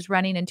 when he was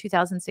running in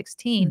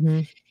 2016,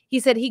 mhm, he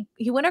said he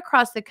went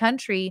across the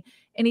country,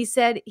 and he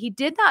said he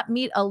did not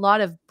meet a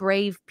lot of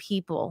brave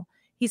people.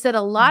 He said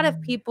a lot of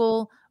mm,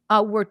 people,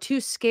 were too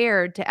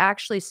scared to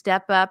actually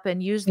step up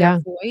and use their yeah,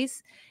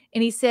 voice.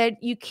 And he said,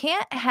 "You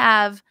can't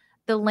have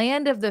the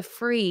land of the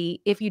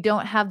free if you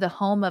don't have the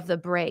home of the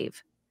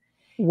brave."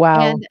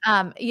 Wow.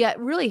 And, yeah, it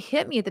really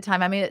hit me at the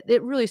time. I mean,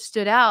 it really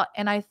stood out,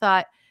 and I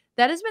thought,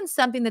 that has been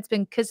something that's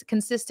been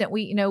consistent.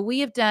 We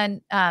have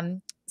done,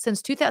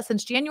 since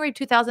January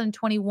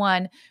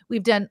 2021,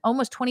 we've done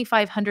almost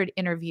 2,500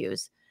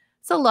 interviews.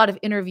 It's a lot of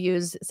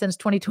interviews since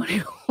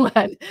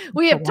 2021.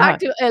 We It's a have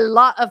talked lot. to a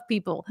lot of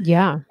people.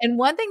 Yeah. And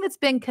one thing that's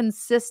been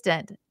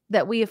consistent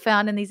that we have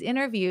found in these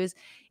interviews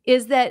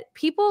is that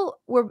people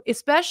were,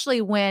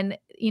 especially when,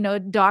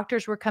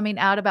 doctors were coming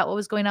out about what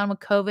was going on with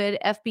COVID,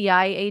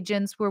 FBI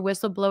agents were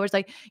whistleblowers.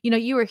 Like,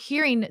 you were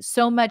hearing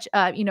so much,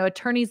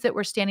 attorneys that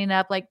were standing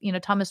up, like,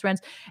 Thomas Renz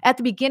at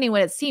the beginning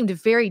when it seemed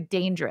very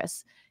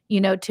dangerous,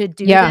 to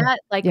do Yeah. that.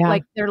 Like Yeah.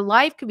 their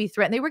life could be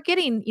threatened. They were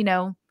getting,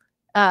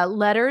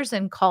 letters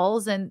and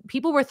calls, and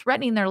people were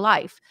threatening their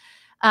life.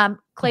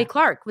 Clay Yeah.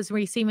 Clark was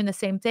receiving the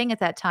same thing at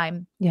that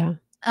time. Yeah.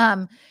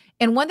 Um,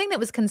 and one thing that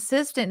was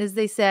consistent is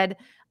they said,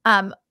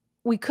 um,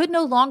 we could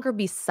no longer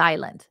be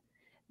silent.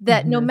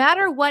 That no Mhm.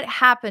 matter what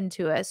happened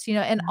to us, and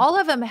Yeah. all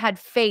of them had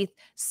faith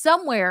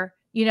somewhere,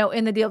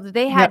 in the deal that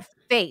they Yep. had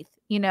faith,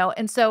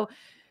 and so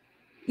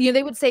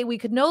they would say we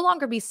could no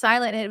longer be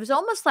silent, and it was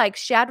almost like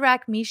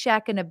Shadrach,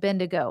 Meshach, and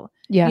Abednego.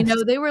 Yes.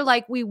 They were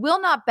like, "We will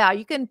not bow.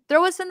 You can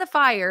throw us in the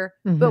fire,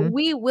 but Mhm.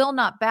 we will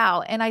not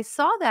bow." And I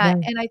saw that,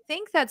 Yeah. and I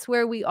think that's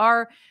where we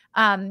are,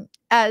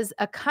 as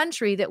a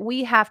country, that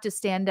we have to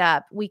stand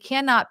up. We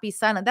cannot be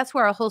silent. That's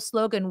where our whole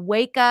slogan,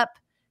 "Wake up,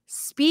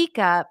 speak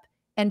up,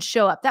 and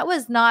show up." That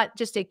was not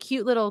just a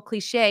cute little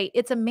cliche.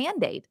 It's a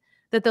mandate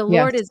that the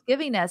Lord Yes. is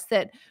giving us,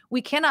 that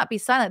we cannot be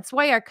silent. It's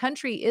why our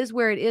country is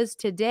where it is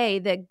today,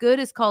 that good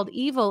is called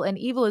evil and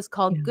evil is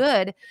called Yeah.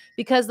 good,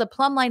 because the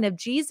plumb line of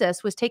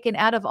Jesus was taken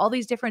out of all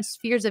these different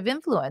spheres of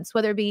influence,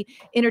 whether it be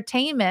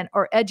entertainment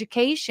or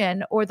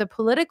education or the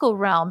political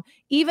realm,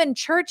 even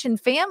church and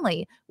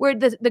family, where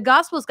the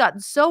gospel's gotten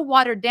so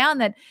watered down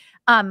that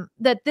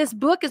that this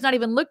book is not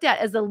even looked at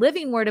as the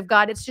living word of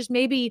God. It's just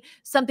maybe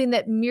something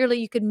that merely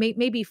you could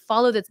maybe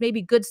follow, that's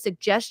maybe good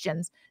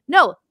suggestions.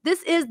 No,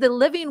 this is the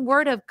living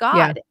word of Yeah.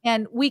 God,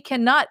 and we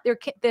cannot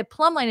the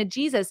plumb line of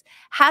Jesus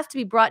has to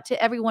be brought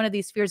to every one of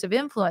these spheres of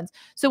influence.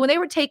 So when they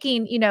were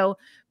taking,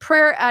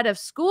 prayer out of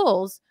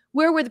schools,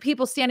 where were the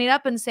people standing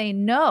up and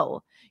saying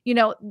no?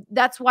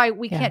 That's why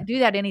we Yeah. can't do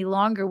that any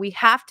longer. We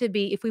have to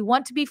be, if we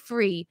want to be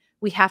free,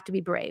 we have to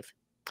be brave.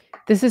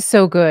 This is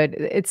so good.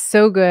 It's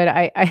so good.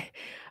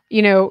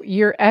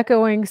 You're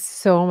echoing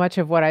so much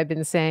of what I've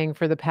been saying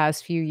for the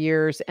past few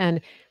years.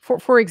 And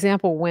for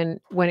example, when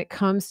it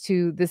comes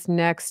to this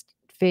next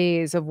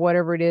phase of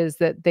whatever it is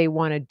that they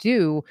want to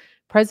do,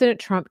 President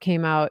Trump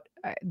came out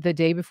the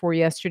day before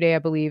yesterday, I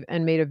believe,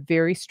 and made a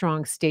very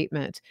strong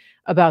statement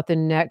about the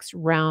next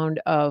round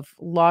of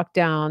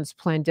lockdowns,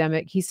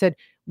 pandemic. He said,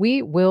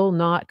 "We will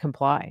not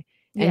comply."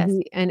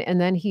 And Yes.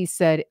 and then he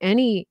said,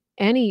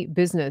 any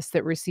business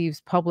that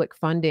receives public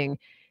funding,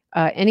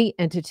 any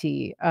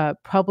entity,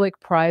 public,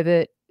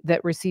 private,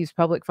 that receives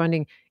public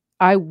funding,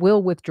 I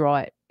will withdraw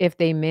it if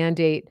they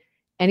mandate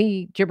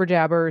any jibber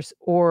jabbers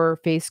or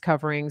face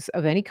coverings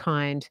of any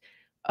kind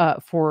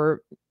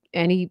for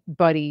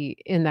anybody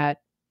in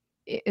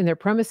their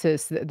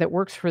premises that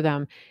works for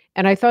them.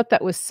 And I thought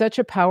that was such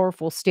a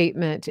powerful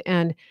statement.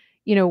 And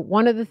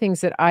one of the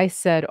things that I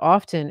said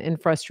often in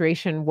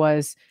frustration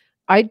was,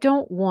 I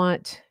don't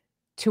want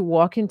to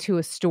walk into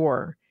a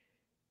store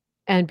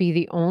and be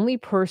the only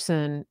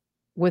person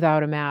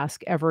without a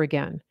mask ever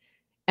again.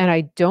 And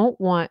I don't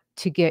want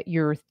to get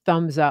your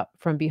thumbs up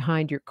from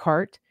behind your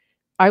cart.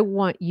 I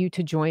want you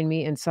to join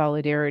me in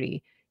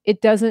solidarity.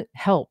 It doesn't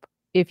help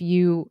if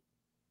you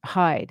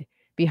hide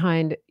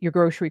behind your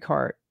grocery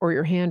cart or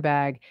your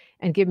handbag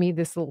and give me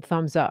this little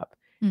thumbs up,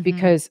 Mhm.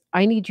 because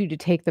I need you to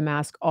take the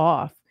mask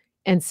off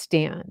and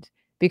stand.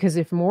 Because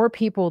if more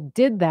people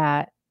did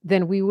that,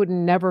 then we would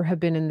never have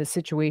been in this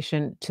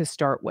situation to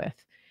start with.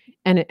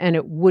 And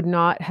it would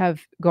not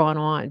have gone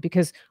on,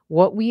 because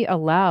what we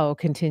allow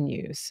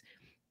continues.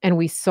 And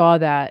we saw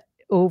that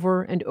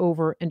over and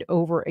over and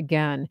over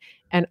again.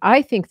 And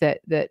I think that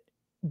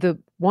the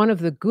one of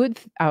the good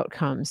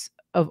outcomes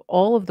of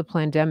all of the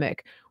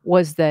pandemic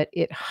was that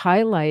it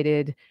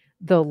highlighted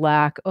the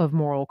lack of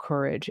moral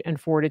courage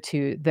and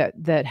fortitude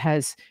that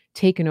has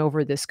taken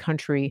over this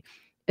country,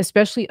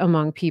 especially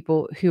among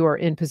people who are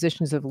in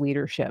positions of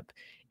leadership.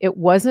 It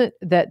wasn't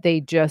that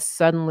they just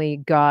suddenly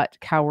got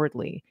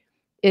cowardly.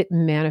 It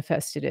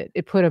manifested it.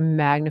 It put a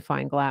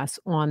magnifying glass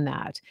on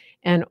that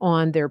and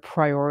on their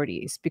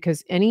priorities,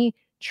 because any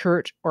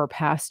church or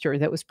pastor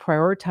that was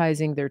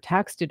prioritizing their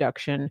tax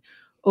deduction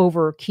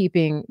over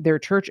keeping their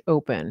church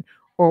open,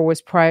 or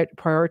was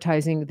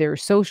prioritizing their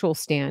social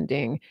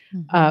standing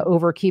Mhm.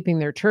 over keeping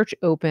their church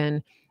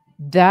open,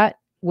 that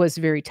was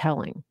very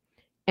telling.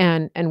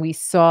 And we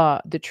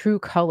saw the true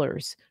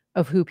colors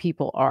of who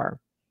people are.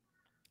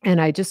 And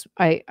I just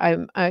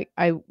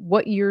I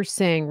what you're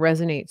saying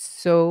resonates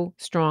so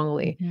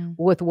strongly Mhm.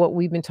 with what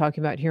we've been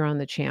talking about here on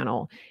the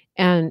channel.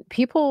 And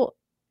people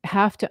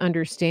have to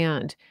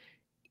understand,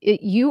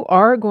 you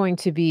are going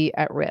to be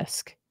at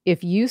risk.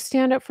 If you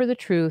stand up for the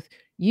truth,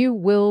 you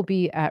will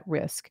be at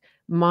risk.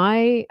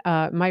 My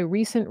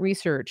recent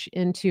research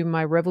into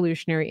my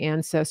revolutionary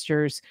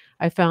ancestors,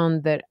 I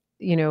found that,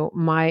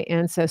 my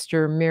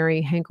ancestor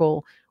Mary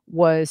Henkel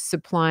was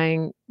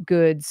supplying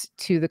goods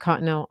to the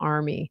Continental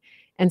Army,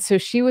 and so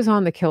she was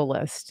on the kill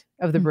list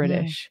of the Mhm.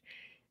 British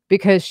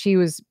because she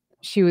was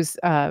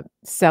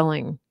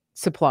selling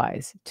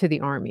supplies to the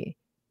army.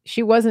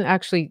 She wasn't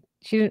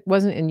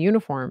in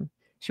uniform.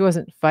 She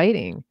wasn't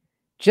fighting.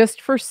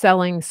 Just for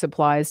selling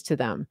supplies to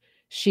them,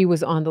 she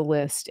was on the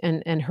list,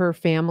 and her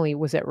family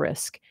was at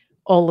risk.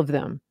 All of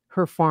them.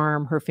 Her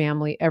farm, her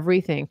family,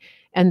 everything.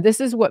 And this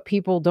is what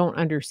people don't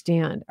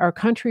understand. Our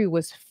country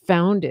was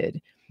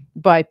founded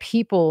by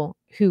people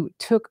who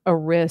took a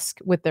risk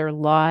with their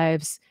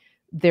lives,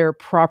 their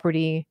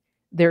property,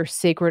 their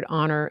sacred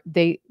honor.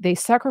 They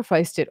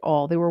sacrificed it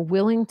all. They were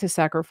willing to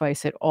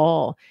sacrifice it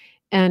all.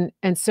 And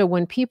so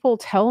when people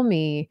tell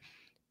me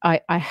I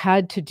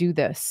had to do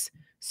this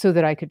so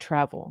that I could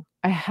travel.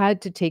 I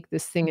had to take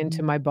this thing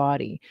into Mhm. my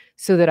body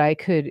so that I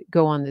could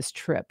go on this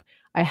trip.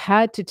 I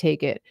had to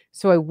take it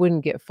so I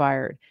wouldn't get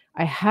fired.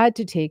 I had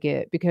to take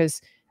it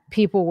because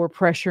people were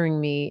pressuring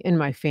me in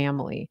my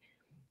family.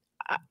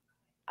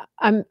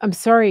 I, I'm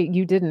sorry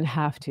you didn't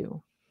have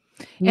to.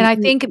 And I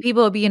You think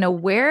people being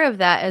aware of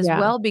that as yeah.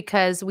 well,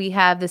 because we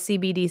have the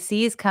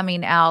CBDCs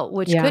coming out,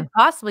 which Yeah. could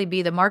possibly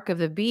be the mark of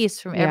the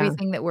beast from Yeah.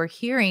 everything that we're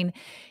hearing.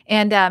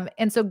 And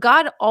so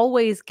God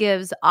always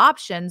gives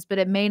options, but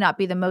it may not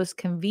be the most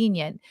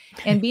convenient.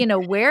 And being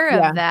aware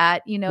Yeah. of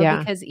that, Yeah.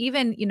 because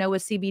even,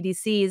 with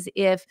CBDCs,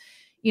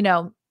 you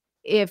know,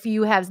 if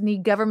you have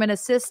need government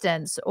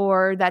assistance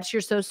or that's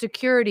your social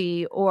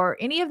security or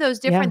any of those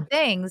Yeah. different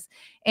things,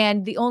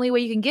 and the only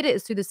way you can get it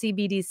is through the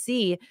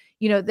CBDC,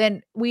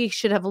 then we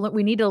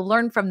need to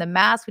learn from the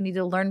masks, we need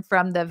to learn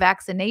from the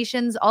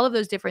vaccinations, all of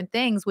those different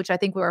things, which I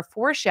think were a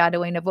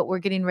foreshadowing of what we're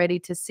getting ready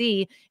to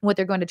see and what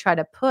they're going to try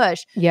to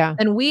push. Yeah.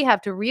 And we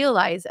have to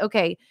realize,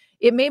 okay,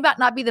 it may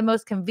not be the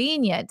most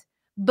convenient,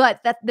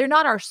 but that they're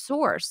not our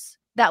source.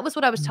 That was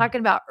what I was Mm. talking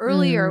about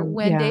earlier Mm,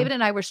 when yeah. David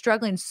and I were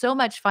struggling so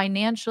much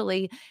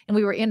financially and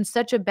we were in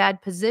such a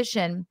bad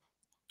position.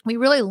 We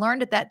really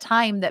learned at that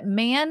time that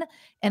man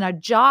and a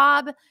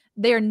job,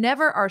 they are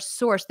never our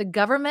source. The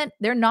government,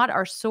 they're not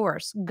our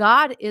source.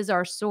 God is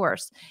our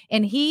source.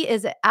 And he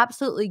is an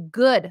absolutely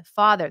good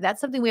father.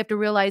 That's something we have to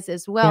realize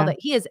as well, Yeah. that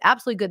he is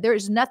absolutely good. There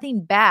is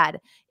nothing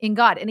bad in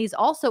God. And he's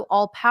also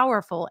all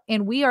powerful.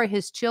 And we are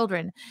his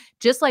children.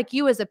 Just like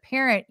you as a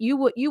parent, you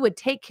would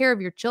take care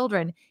of your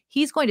children.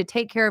 He's going to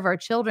take care of our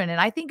children.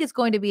 And I think it's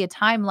going to be a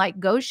time like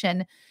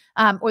Goshen,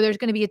 or there's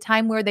going to be a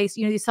time where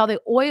you saw the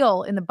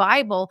oil in the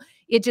Bible,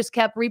 it just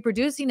kept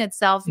reproducing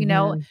itself.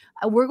 Mhm.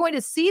 We're going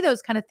to see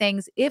those kind of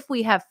things if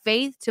we have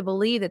faith to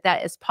believe that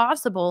that is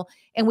possible,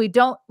 and we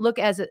don't look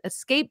as a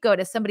scapegoat,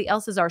 as somebody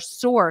else is our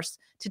source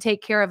to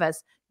take care of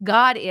us.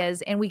 God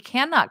is, and we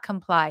cannot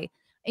comply.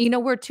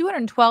 We're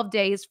 212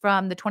 days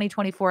from the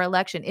 2024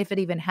 election, if it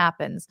even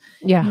happens.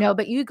 Yeah.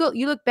 But you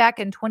look back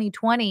in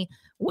 2020,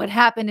 what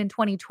happened in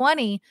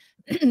 2020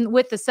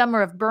 with the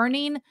summer of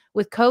burning,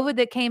 with COVID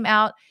that came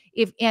out.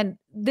 If and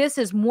this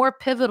is more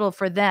pivotal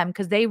for them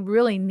because they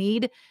really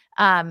need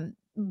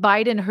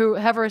Biden,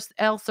 whoever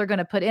else they're going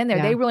to put in there.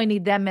 Yeah. They really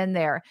need them in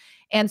there.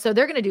 And so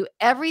they're going to do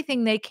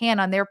everything they can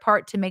on their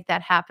part to make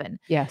that happen.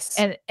 Yes.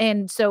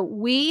 And so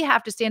we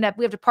have to stand up.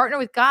 We have to partner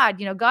with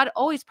God. God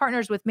always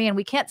partners with man.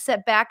 We can't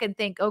sit back and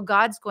think, "Oh,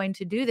 God's going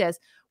to do this."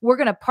 We're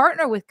going to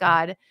partner with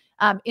God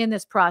in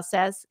this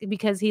process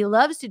because he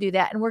loves to do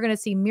that, and we're going to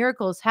see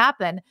miracles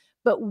happen.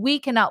 But we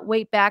cannot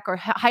wait back or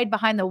hide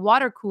behind the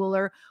water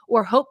cooler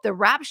or hope the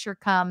rapture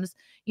comes,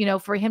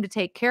 for him to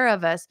take care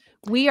of us.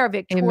 We are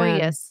Amen.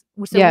 victorious.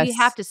 So we have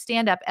Yes. to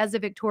stand up as a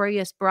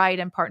victorious bride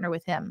and partner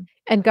with him.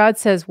 And God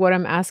says, "What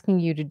I'm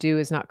asking you to do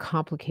is not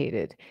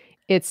complicated.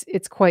 It's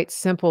quite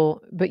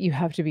simple, but you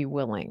have to be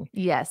willing."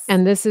 Yes.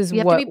 And this is You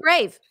have to what be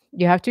brave.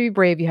 you have to be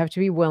brave, you have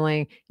to be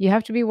willing, you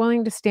have to be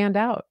willing to stand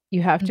out.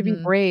 You have to be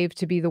Mhm. brave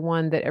to be the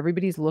one that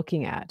everybody's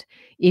looking at,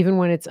 even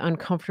when it's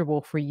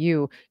uncomfortable for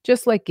you.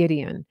 Just like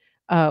Gideon,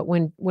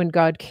 when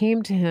God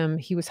came to him,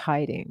 he was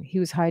hiding. He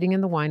was hiding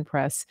in the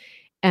winepress,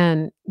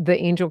 and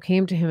the angel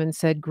came to him and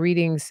said,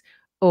 "Greetings,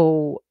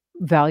 oh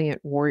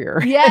valiant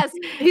warrior." Yes.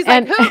 He's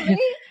like, And "Who, me? Is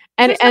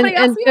and there and somebody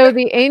else and so here?"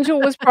 the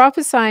angel was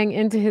prophesying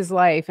into his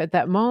life at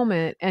that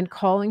moment and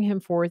calling him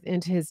forth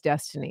into his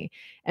destiny.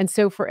 And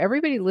so for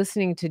everybody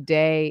listening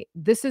today,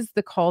 this is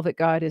the call that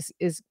God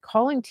is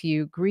calling to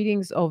you.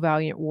 Greetings, O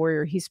valiant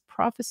warrior. He's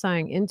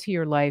prophesying into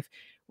your life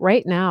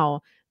right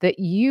now that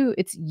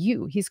it's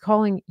you. He's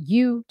calling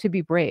you to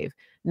be brave,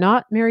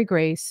 not Mary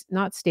Grace,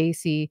 not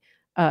Stacy,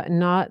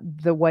 not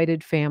the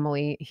Whited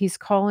family. He's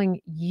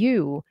calling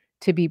you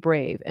to be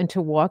brave and to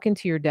walk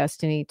into your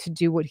destiny, to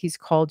do what he's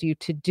called you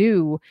to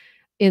do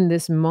in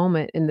this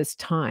moment, in this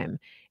time.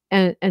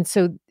 And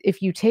so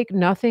if you take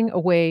nothing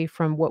away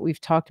from what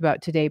we've talked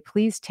about today,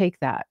 please take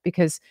that,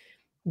 because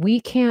we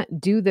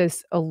can't do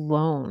this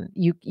alone.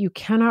 You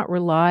cannot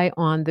rely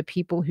on the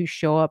people who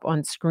show up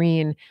on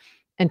screen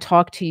and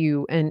talk to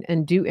you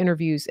and do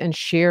interviews and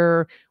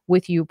share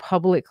with you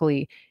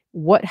publicly.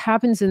 What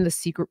happens in the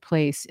secret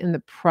place, in the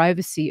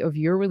privacy of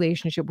your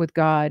relationship with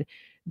God,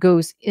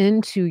 goes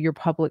into your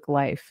public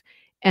life.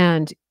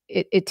 And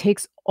it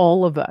takes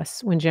all of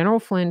us. When General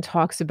Flynn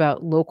talks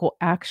about local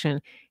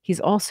action, he's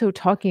also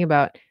talking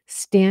about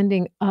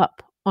standing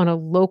up on a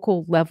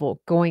local level,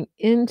 going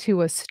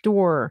into a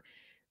store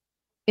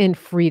in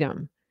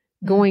freedom,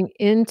 Mm. going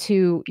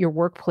into your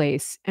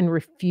workplace and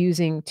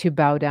refusing to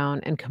bow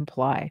down and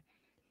comply.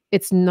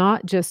 It's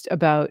not just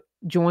about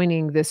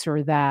joining this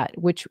or that,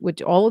 which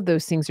all of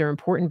those things are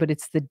important, but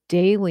it's the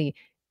daily,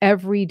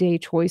 everyday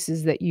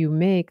choices that you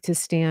make to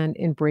stand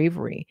in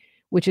bravery,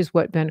 which is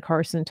what Ben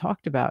Carson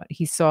talked about.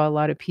 He saw a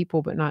lot of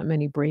people, but not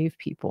many brave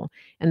people.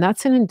 And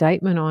that's an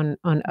indictment on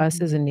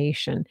us as a Mhm.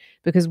 nation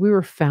because we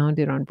were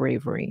founded on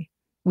bravery.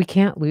 We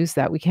can't lose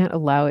that. We can't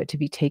allow it to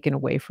be taken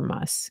away from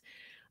us.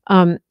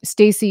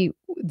 Stacy,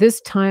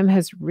 this time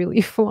has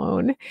really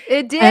flown, It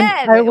and did.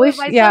 I It went wish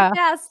by so yeah,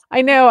 fast.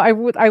 I know,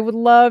 I would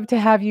love to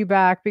have you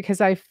back because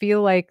I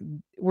feel like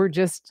we're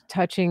just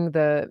touching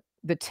the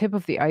tip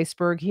of the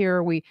iceberg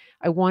here.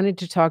 I wanted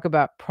to talk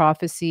about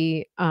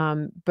prophecy,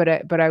 but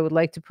I would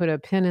like to put a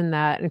pin in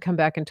that and come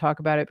back and talk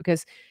about it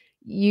because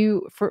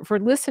for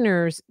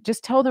listeners,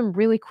 just tell them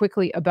really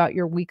quickly about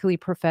your weekly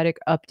prophetic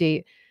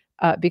update,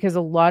 because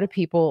a lot of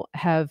people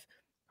have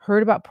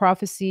heard about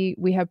prophecy.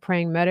 We have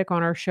Praying Medic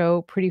on our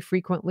show pretty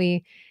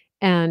frequently,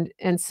 and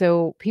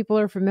so people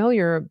are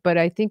familiar, but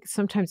I think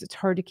sometimes it's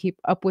hard to keep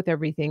up with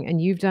everything,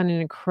 and you've done an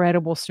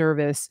incredible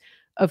service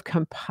of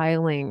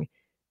compiling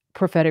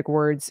prophetic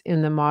words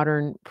in the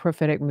modern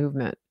prophetic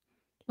movement.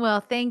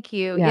 Well, thank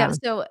you. Yeah. Yeah.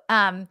 So,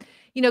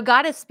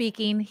 God is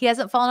speaking. He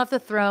hasn't fallen off the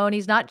throne.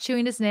 He's not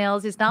chewing his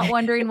nails. He's not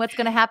wondering what's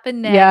going to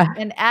happen next. Yeah.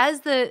 And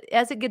as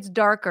it gets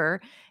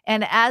darker,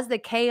 and as the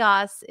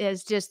chaos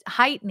is just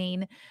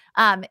heightening,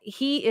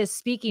 he is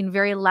speaking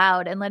very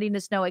loud and letting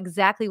us know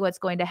exactly what's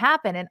going to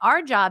happen. And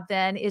our job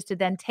then is to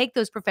then take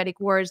those prophetic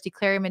words,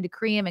 declare them and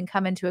decree them, and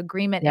come into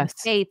agreement in Yes.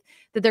 faith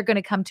that they're going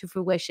to come to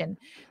fruition.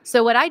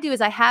 So what I do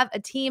is I have a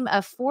team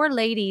of 4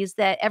 ladies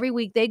that every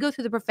week they go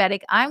through the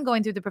prophetic. I'm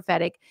going through the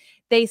prophetic.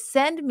 They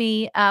send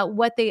me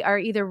what they are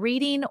either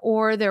reading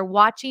or they're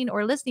watching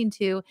or listening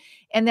to.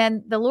 And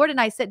then the Lord and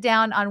I sit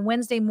down on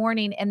Wednesday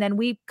morning and then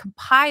we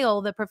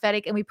compile the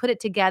prophetic and we put it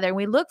together. And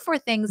we look for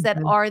things that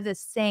Mhm. are the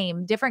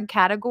same, different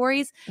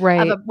categories of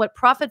Right. what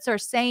prophets are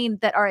saying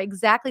that are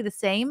exactly the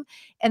same.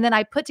 And then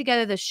I put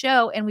together the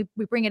show and we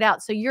bring it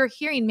out. So you're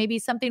hearing maybe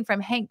something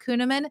from Hank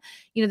Kuhneman,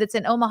 that's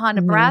in Omaha, Mhm.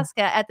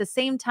 Nebraska, at the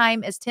same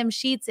time as Tim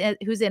Sheets,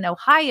 who's in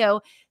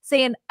Ohio,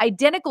 saying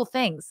identical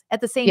things at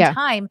the same Yeah.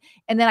 time.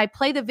 And then I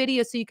play the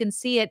video so you can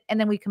see it, and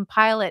then we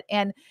compile it.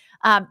 And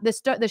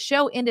the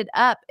show ended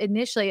up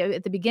initially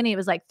at the beginning, it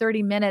was like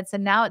 30 minutes,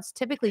 and now it's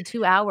typically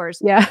 2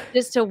 hours Yeah.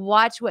 just to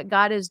watch what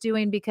God is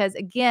doing. Because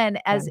again,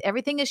 Yeah. as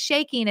everything is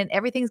shaking and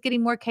everything's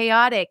getting more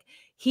chaotic,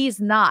 he's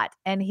not.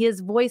 And his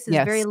voice is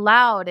very Yes.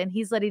 loud, and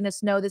he's letting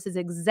us know this is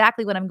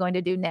exactly what I'm going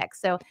to do next.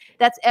 So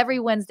that's every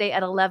Wednesday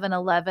at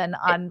 11:11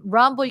 on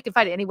Rumble. You can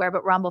find it anywhere,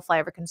 but Rumble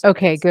Flyover Okay,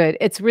 Conservatives. good.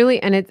 It's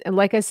really and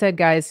like I said,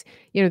 guys,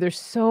 there's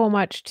so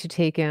much to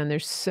take in.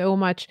 There's so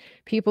much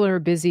people are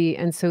busy,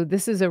 and so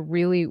this is a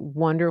really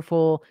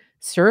wonderful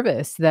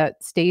service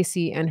that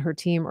Stacy and her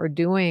team are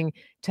doing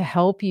to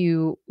help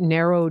you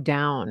narrow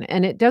down.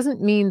 And it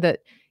doesn't mean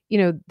that,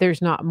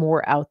 there's not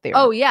more out there.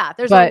 Oh, yeah,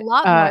 there's a But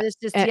lot more. It's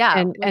just, a- yeah,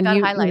 and what and God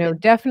you highlighted.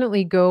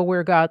 definitely go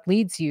where God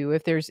leads you.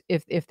 If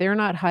they're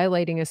not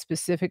highlighting a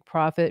specific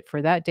prophet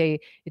for that day,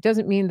 it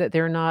doesn't mean that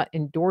they're not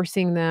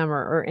endorsing them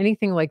or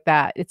anything like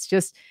that. It's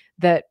just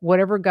that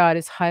whatever God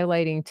is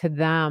highlighting to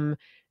them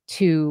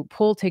to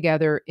pull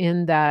together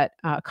in that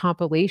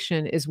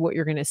compilation is what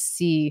you're going to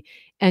see.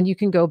 And you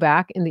can go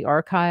back in the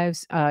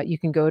archives. You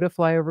can go to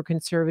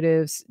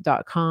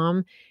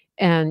flyoverconservatives.com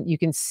and you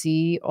can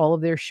see all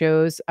of their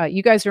shows.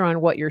 You guys are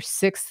on what, your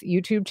sixth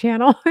YouTube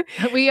channel?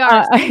 We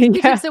are 6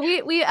 YouTube, Yeah. so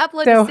we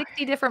upload to So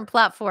 60 different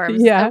platforms.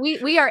 So yeah.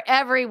 we are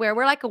everywhere.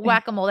 We're like a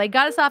whack-a-mole. They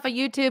got us off of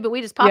YouTube, but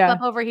we just pop Yeah.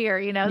 up over here.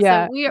 So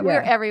Yeah. we're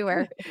Yeah.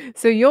 everywhere.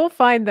 So you'll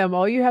find them.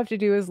 All you have to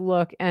do is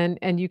look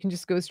and you can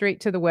just go straight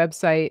to the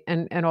website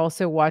and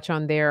also watch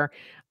on there.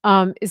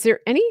 Is there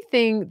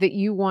anything that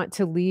you want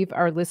to leave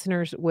our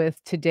listeners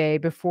with today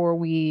before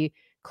we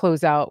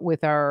close out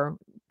with our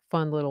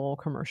fun little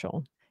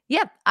commercial?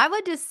 Yep. I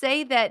would just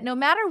say that no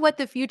matter what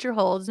the future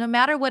holds, no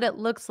matter what it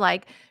looks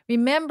like,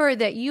 remember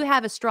that you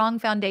have a strong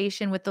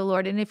foundation with the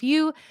Lord. And if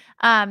you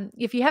haven't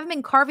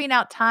been carving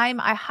out time,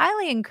 I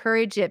highly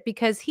encourage it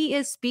because He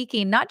is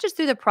speaking not just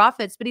through the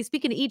prophets, but He's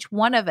speaking to each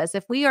one of us.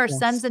 If we are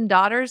sons Yes. and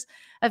daughters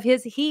of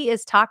His, He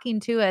is talking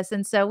to us,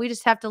 and so we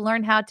just have to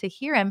learn how to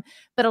hear Him.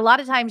 But a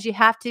lot of times you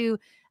have to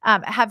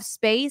have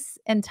space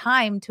and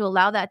time to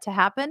allow that to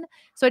happen.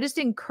 So I just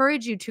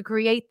encourage you to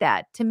create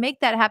that, to make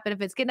that happen.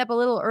 If it's getting up a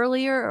little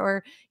earlier,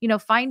 or,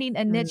 finding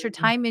a niche or Mm.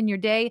 time in your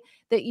day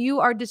that you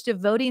are just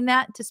devoting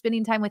that to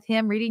spending time with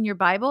him, reading your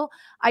Bible.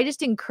 I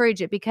just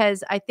encourage it,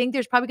 because I think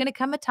there's probably going to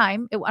come a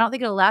time, I don't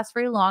think it'll last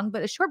very long,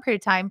 but a short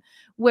period of time,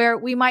 where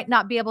we might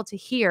not be able to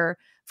hear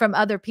from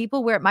other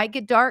people, where it might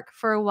get dark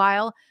for a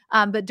while.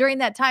 But during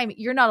that time,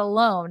 you're not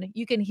alone.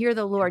 You can hear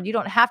the Lord. You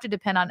don't have to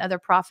depend on other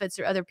prophets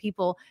or other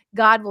people.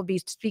 God will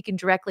be speaking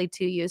directly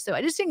to you. So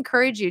I just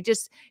encourage you,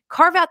 just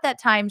carve out that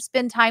time,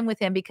 spend time with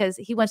him, because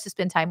he wants to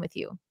spend time with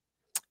you.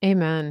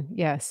 Amen.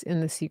 Yes,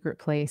 in the secret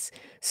place.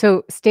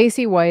 So,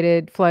 Stacy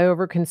Whited,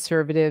 Flyover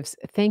Conservatives,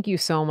 thank you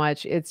so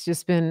much. It's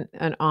just been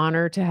an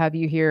honor to have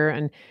you here,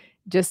 and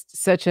just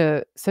such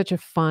a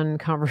fun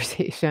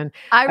conversation.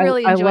 I I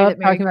really I enjoyed love it,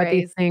 Mary talking about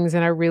these Grace. things,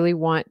 and I really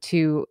want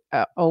to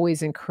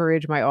always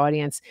encourage my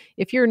audience.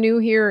 If you're new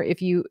here,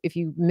 if you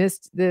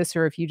missed this,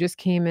 or if you just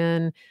came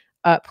in,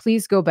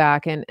 please go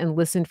back and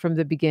listen from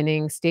the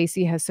beginning.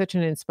 Stacy has such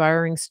an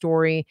inspiring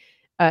story.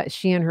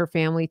 She and her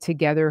family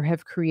together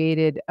have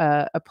created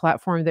a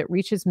platform that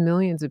reaches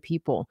millions of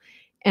people,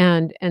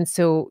 and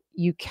so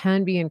you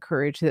can be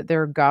encouraged that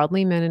there are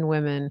godly men and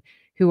women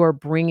who are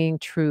bringing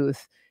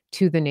truth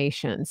to the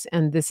nations,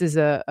 and this is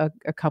a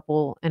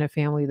couple and a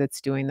family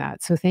that's doing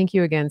that. So thank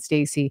you again,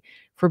 Stacy,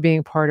 for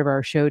being part of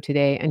our show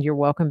today, and you're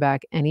welcome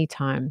back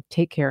anytime.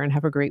 Take care and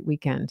have a great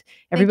weekend. Thank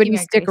you, Everybody,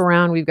 Mary stick Grace.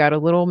 around. We've got a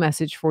little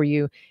message for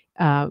you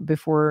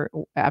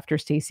after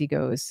Stacy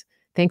goes.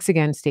 Thanks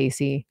again,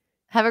 Stacy.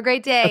 Have a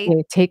great day.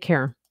 Okay, take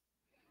care.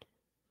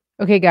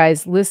 Okay,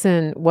 guys,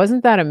 listen,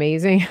 wasn't that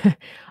amazing?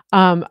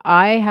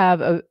 I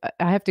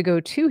have to go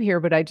too here,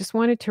 but I just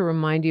wanted to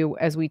remind you,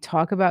 as we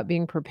talk about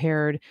being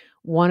prepared,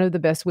 one of the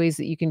best ways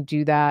that you can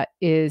do that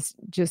is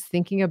just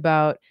thinking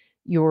about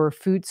your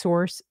food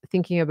source,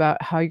 thinking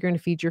about how you're going to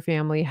feed your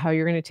family, how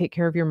you're going to take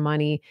care of your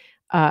money,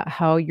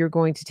 how you're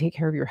going to take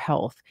care of your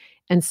health.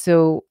 And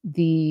so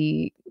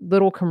the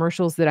little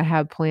commercials that I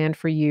have planned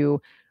for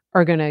you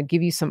are going to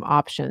give you some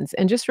options.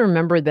 And just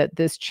remember that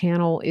this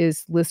channel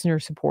is listener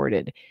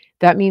supported.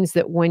 That means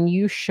that when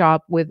you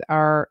shop with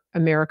our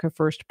America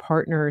First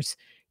partners,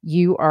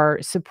 you are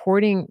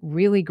supporting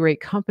really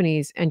great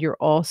companies, and you're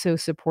also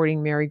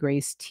supporting Mary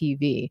Grace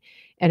TV.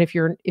 And if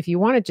you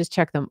want to just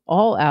check them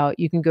all out,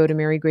 you can go to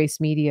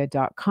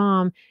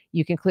marygracemedia.com.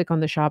 You can click on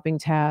the shopping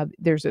tab.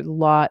 There's a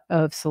lot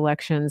of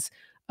selections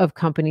of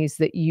companies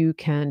that you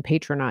can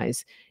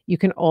patronize. You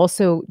can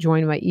also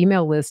join my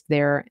email list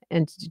there,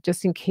 and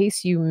just in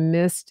case you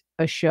missed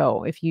a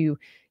show, if you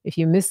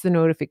miss the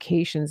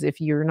notifications,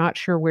 if you're not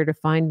sure where to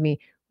find me,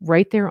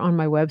 right there on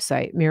my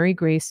website,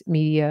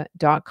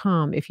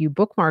 marygracemedia.com. If you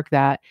bookmark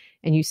that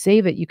and you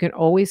save it, you can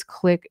always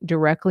click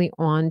directly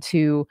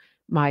onto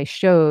my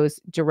shows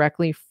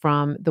directly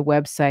from the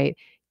website.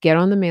 Get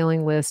on the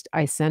mailing list.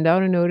 I send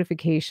out a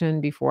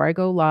notification before I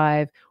go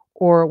live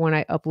or when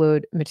I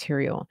upload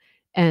material.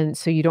 And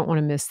so you don't want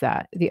to miss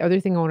that. The other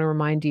thing I want to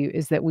remind you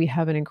is that we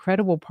have an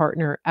incredible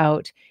partner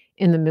out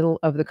in the middle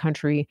of the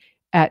country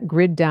at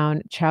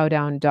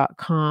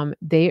griddownchowdown.com.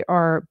 They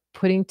are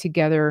putting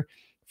together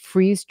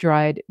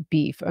freeze-dried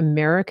beef,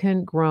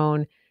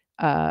 American-grown,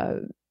 uh,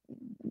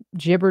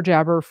 jibber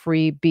jabber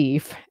free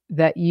beef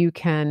that you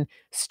can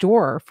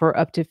store for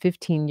up to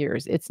 15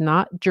 years. It's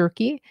not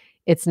jerky,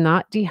 it's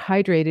not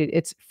dehydrated,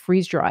 it's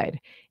freeze dried.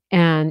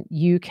 And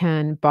you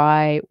can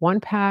buy one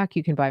pack,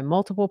 you can buy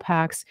multiple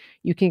packs,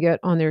 you can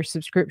get on their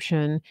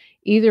subscription.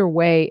 Either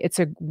way, it's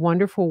a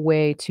wonderful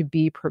way to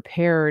be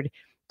prepared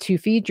to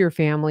feed your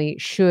family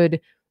should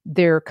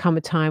there come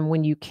a time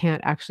when you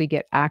can't actually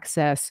get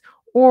access,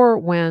 or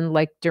when,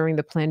 like during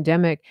the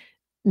pandemic,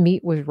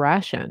 meat was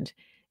rationed.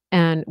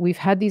 And we've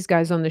had these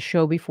guys on the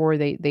show before.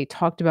 They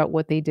talked about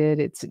what they did.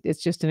 It's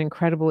just an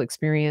incredible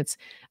experience.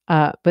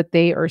 But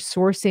they are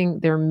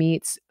sourcing their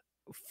meats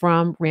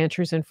from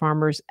ranchers and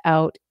farmers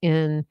out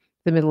in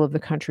the middle of the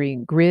country.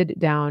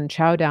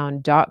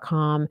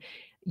 Griddownchowdown.com.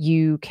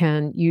 You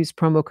can use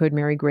promo code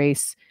Mary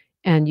Grace,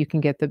 and you can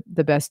get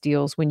the best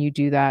deals when you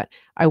do that.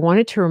 I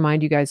wanted to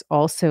remind you guys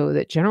also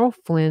that General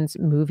Flynn's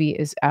movie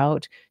is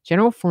out.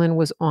 General Flynn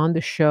was on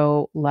the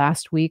show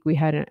last week. We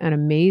had an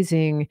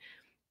amazing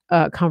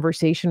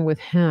conversation with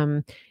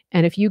him.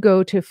 And if you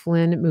go to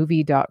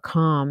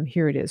flynnmovie.com,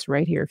 here it is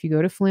right here. If you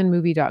go to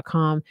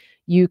flynnmovie.com,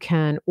 you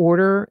can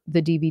order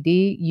the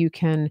DVD, you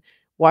can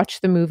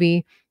watch the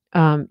movie.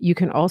 You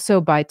can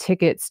also buy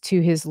tickets to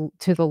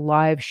the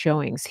live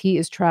showings. He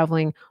is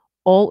traveling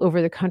all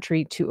over the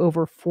country to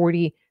over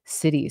 40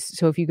 cities.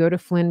 So if you go to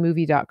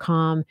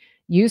flynnmovie.com,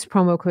 use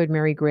promo code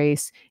Mary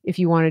Grace. If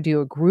you want to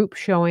do a group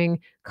showing,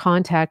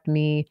 contact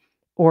me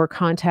or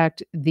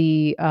contact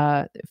the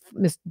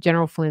Miss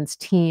General Flynn's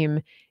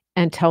team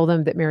and tell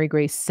them that Mary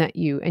Grace sent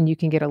you, and you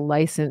can get a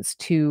license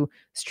to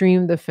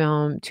stream the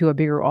film to a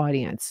bigger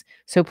audience.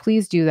 So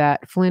please do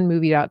that.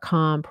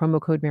 flynnmovie.com, promo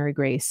code Mary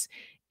Grace.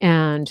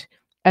 And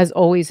As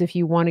always, if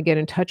you want to get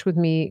in touch with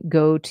me,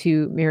 go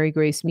to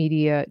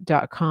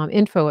marygracemedia.com,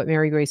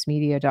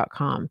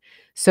 info@marygracemedia.com.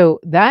 So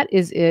that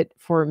is it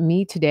for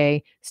me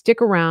today. Stick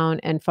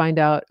around and find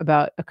out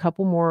about a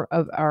couple more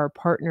of our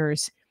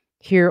partners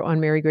here on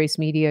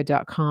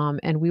marygracemedia.com,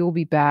 and we will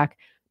be back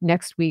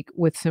next week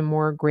with some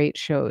more great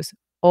shows.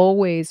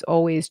 Always,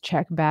 always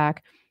check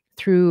back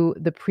through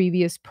the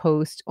previous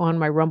post on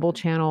my Rumble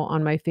channel,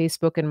 on my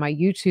Facebook, and my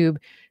YouTube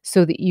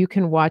so that you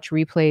can watch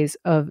replays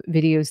of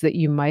videos that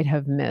you might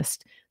have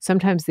missed.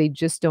 Sometimes they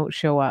just don't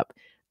show up.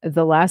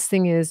 The last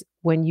thing is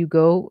when you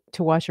go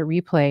to watch a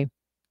replay,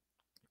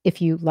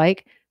 if you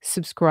like,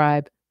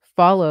 subscribe,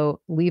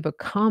 follow, leave a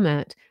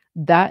comment,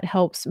 that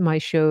helps my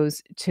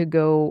shows to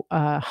go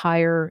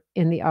higher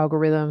in the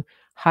algorithm,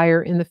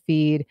 higher in the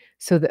feed,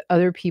 so that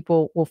other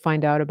people will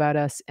find out about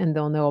us and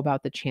they'll know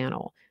about the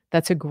channel.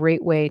 That's a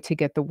great way to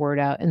get the word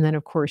out. And then,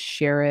 of course,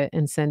 share it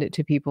and send it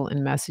to people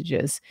in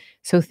messages.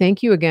 So,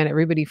 thank you again,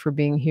 everybody, for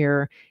being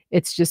here.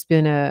 It's just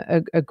been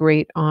a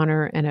great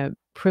honor and a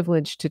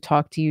privilege to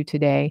talk to you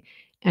today.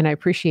 And I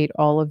appreciate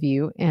all of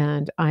you.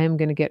 And I am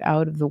going to get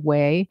out of the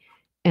way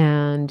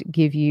and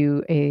give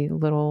you a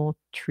little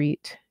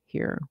treat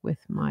here with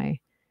my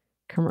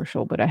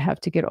commercial, but I have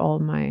to get all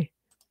my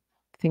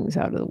things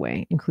out of the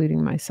way,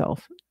 including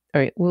myself. All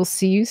right, we'll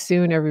see you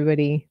soon,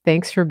 everybody.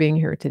 Thanks for being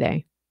here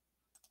today.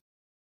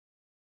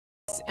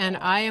 And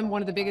I am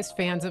one of the biggest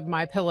fans of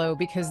My Pillow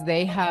because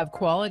they have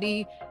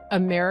quality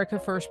America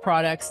First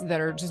products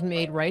that are just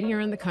made right here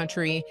in the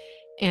country,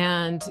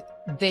 and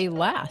they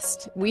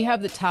last. We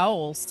have the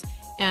towels,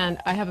 and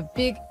I have a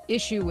big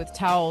issue with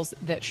towels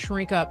that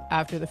shrink up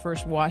after the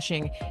first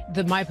washing.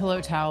 The My Pillow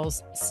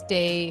towels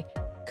stay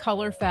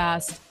color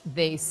fast,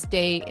 they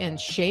stay in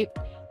shape,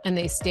 and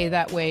they stay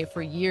that way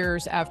for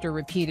years after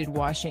repeated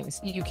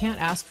washings. You can't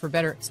ask for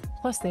better.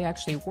 Plus, they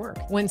actually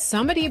work. When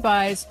somebody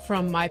buys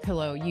from My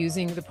Pillow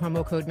using the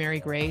promo code Mary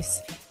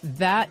Grace,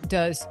 that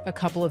does a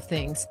couple of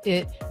things.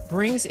 It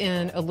brings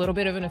in a little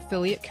bit of an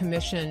affiliate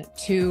commission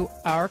to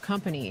our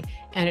company,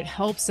 and it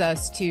helps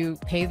us to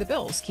pay the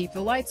bills, keep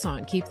the lights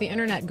on, keep the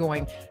internet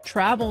going,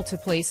 travel to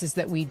places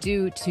that we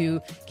do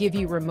to give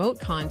you remote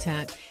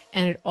content.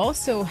 And it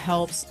also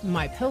helps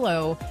My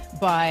Pillow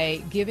by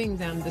giving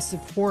them the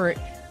support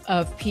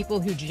of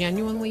people who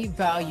genuinely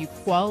value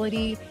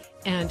quality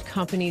and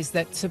companies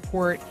that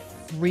support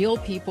real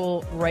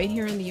people right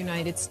here in the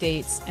United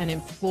States and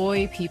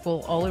employ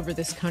people all over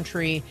this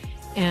country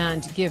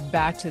and give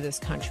back to this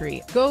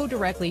country. Go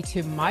directly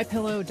to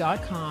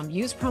mypillow.com,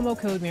 use promo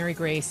code Mary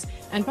Grace,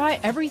 and buy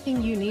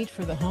everything you need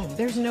for the home.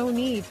 There's no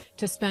need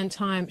to spend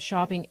time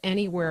shopping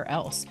anywhere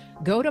else.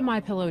 Go to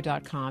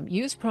mypillow.com,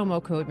 use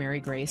promo code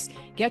Mary Grace,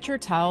 get your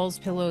towels,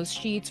 pillows,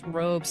 sheets,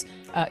 robes,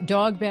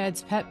 dog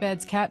beds, pet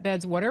beds, cat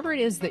beds, whatever it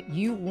is that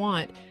you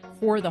want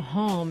for the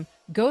home.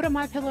 Go to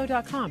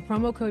mypillow.com,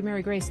 promo code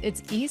Mary Grace.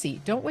 It's easy.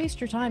 Don't waste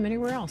your time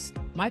anywhere else.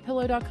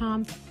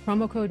 Mypillow.com,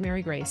 promo code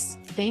Mary Grace.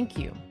 Thank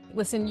you.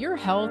 Listen, your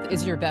health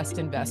is your best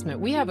investment.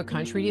 We have a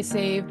country to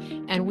save,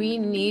 and we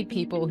need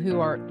people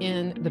who are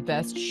in the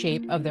best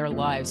shape of their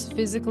lives,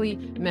 physically,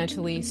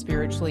 mentally,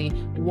 spiritually.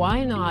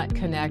 Why not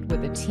connect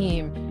with a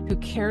team who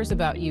cares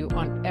about you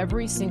on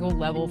every single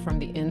level from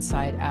the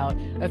inside out?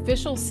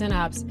 Official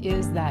Synapse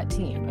is that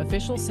team.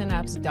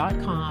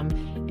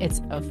 Officialsynapse.com. It's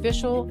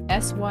official,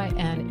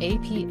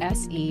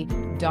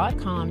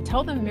 synapse.com.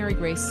 Tell them Mary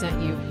Grace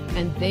sent you,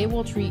 and they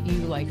will treat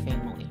you like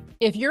family.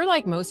 If you're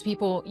like most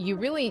people, you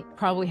really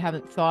probably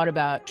haven't thought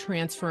about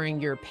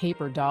transferring your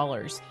paper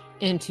dollars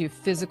into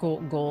physical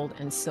gold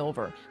and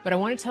silver. But I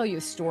want to tell you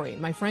a story.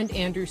 My friend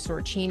Andrew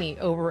Sorcini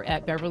over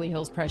at Beverly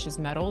Hills Precious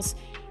Metals,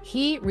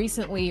 he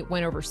recently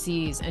went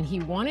overseas and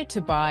he wanted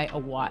to buy a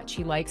watch.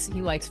 He likes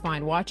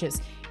fine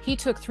watches. He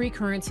took 3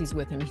 currencies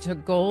with him. He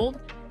took gold,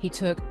 he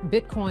took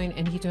Bitcoin,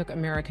 and he took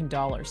American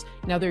dollars.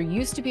 Now, there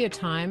used to be a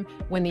time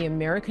when the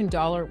American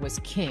dollar was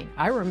king.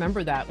 I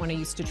remember that when I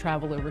used to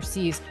travel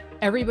overseas.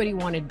 Everybody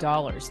wanted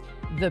dollars.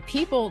 The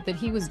people that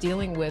he was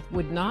dealing with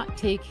would not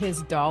take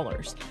his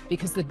dollars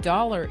because the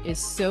dollar is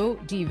so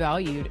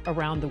devalued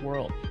around the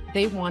world.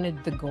 They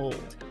wanted the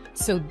gold.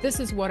 So this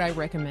is what I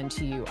recommend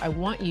to you. I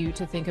want you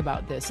to think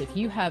about this. If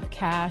you have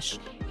cash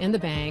in the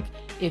bank,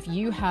 if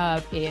you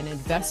have an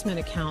investment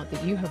account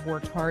that you have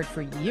worked hard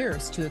for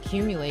years to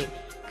accumulate,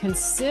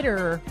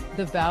 consider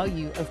the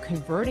value of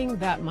converting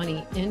that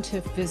money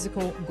into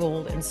physical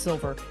gold and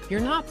silver. You're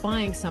not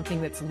buying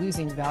something that's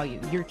losing value.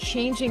 You're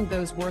changing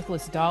those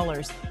worthless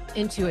dollars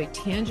into a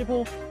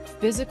tangible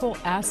physical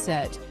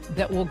asset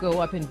that will go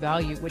up in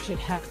value, which it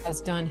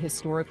has done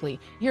historically.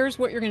 Here's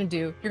what you're going to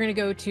do. You're going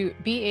to go to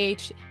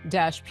bh-pm.com.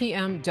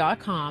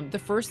 The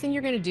first thing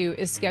you're going to do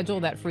is schedule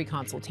that free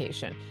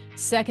consultation.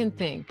 Second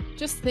thing,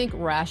 just think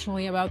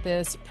rationally about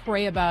this,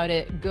 pray about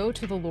it, go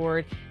to the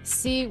Lord,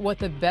 see what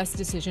the best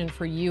decision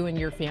for you and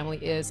your family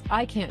is.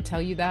 I can't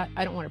tell you that.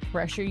 I don't want to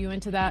pressure you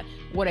into that.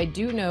 What I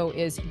do know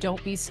is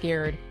don't be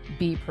scared,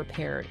 be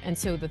prepared. And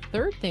so the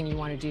third thing you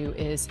want to do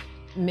is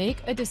make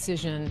a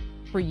decision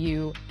for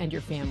you and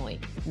your family.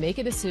 Make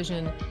a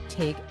decision,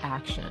 take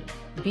action.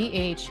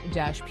 bh-pm.com.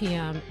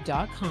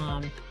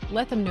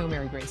 Let them know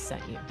Mary Grace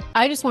sent you.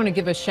 I just want to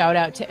give a shout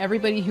out to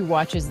everybody who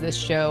watches this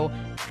show.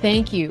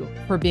 Thank you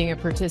for being a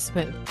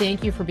participant.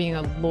 Thank you for being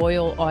a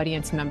loyal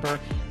audience member.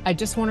 I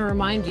just want to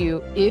remind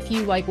you, if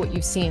you like what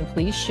you've seen,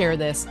 please share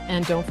this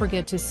and don't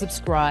forget to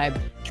subscribe,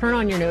 turn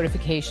on your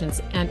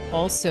notifications, and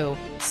also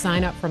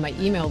sign up for my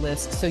email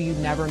list so you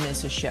never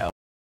miss a show.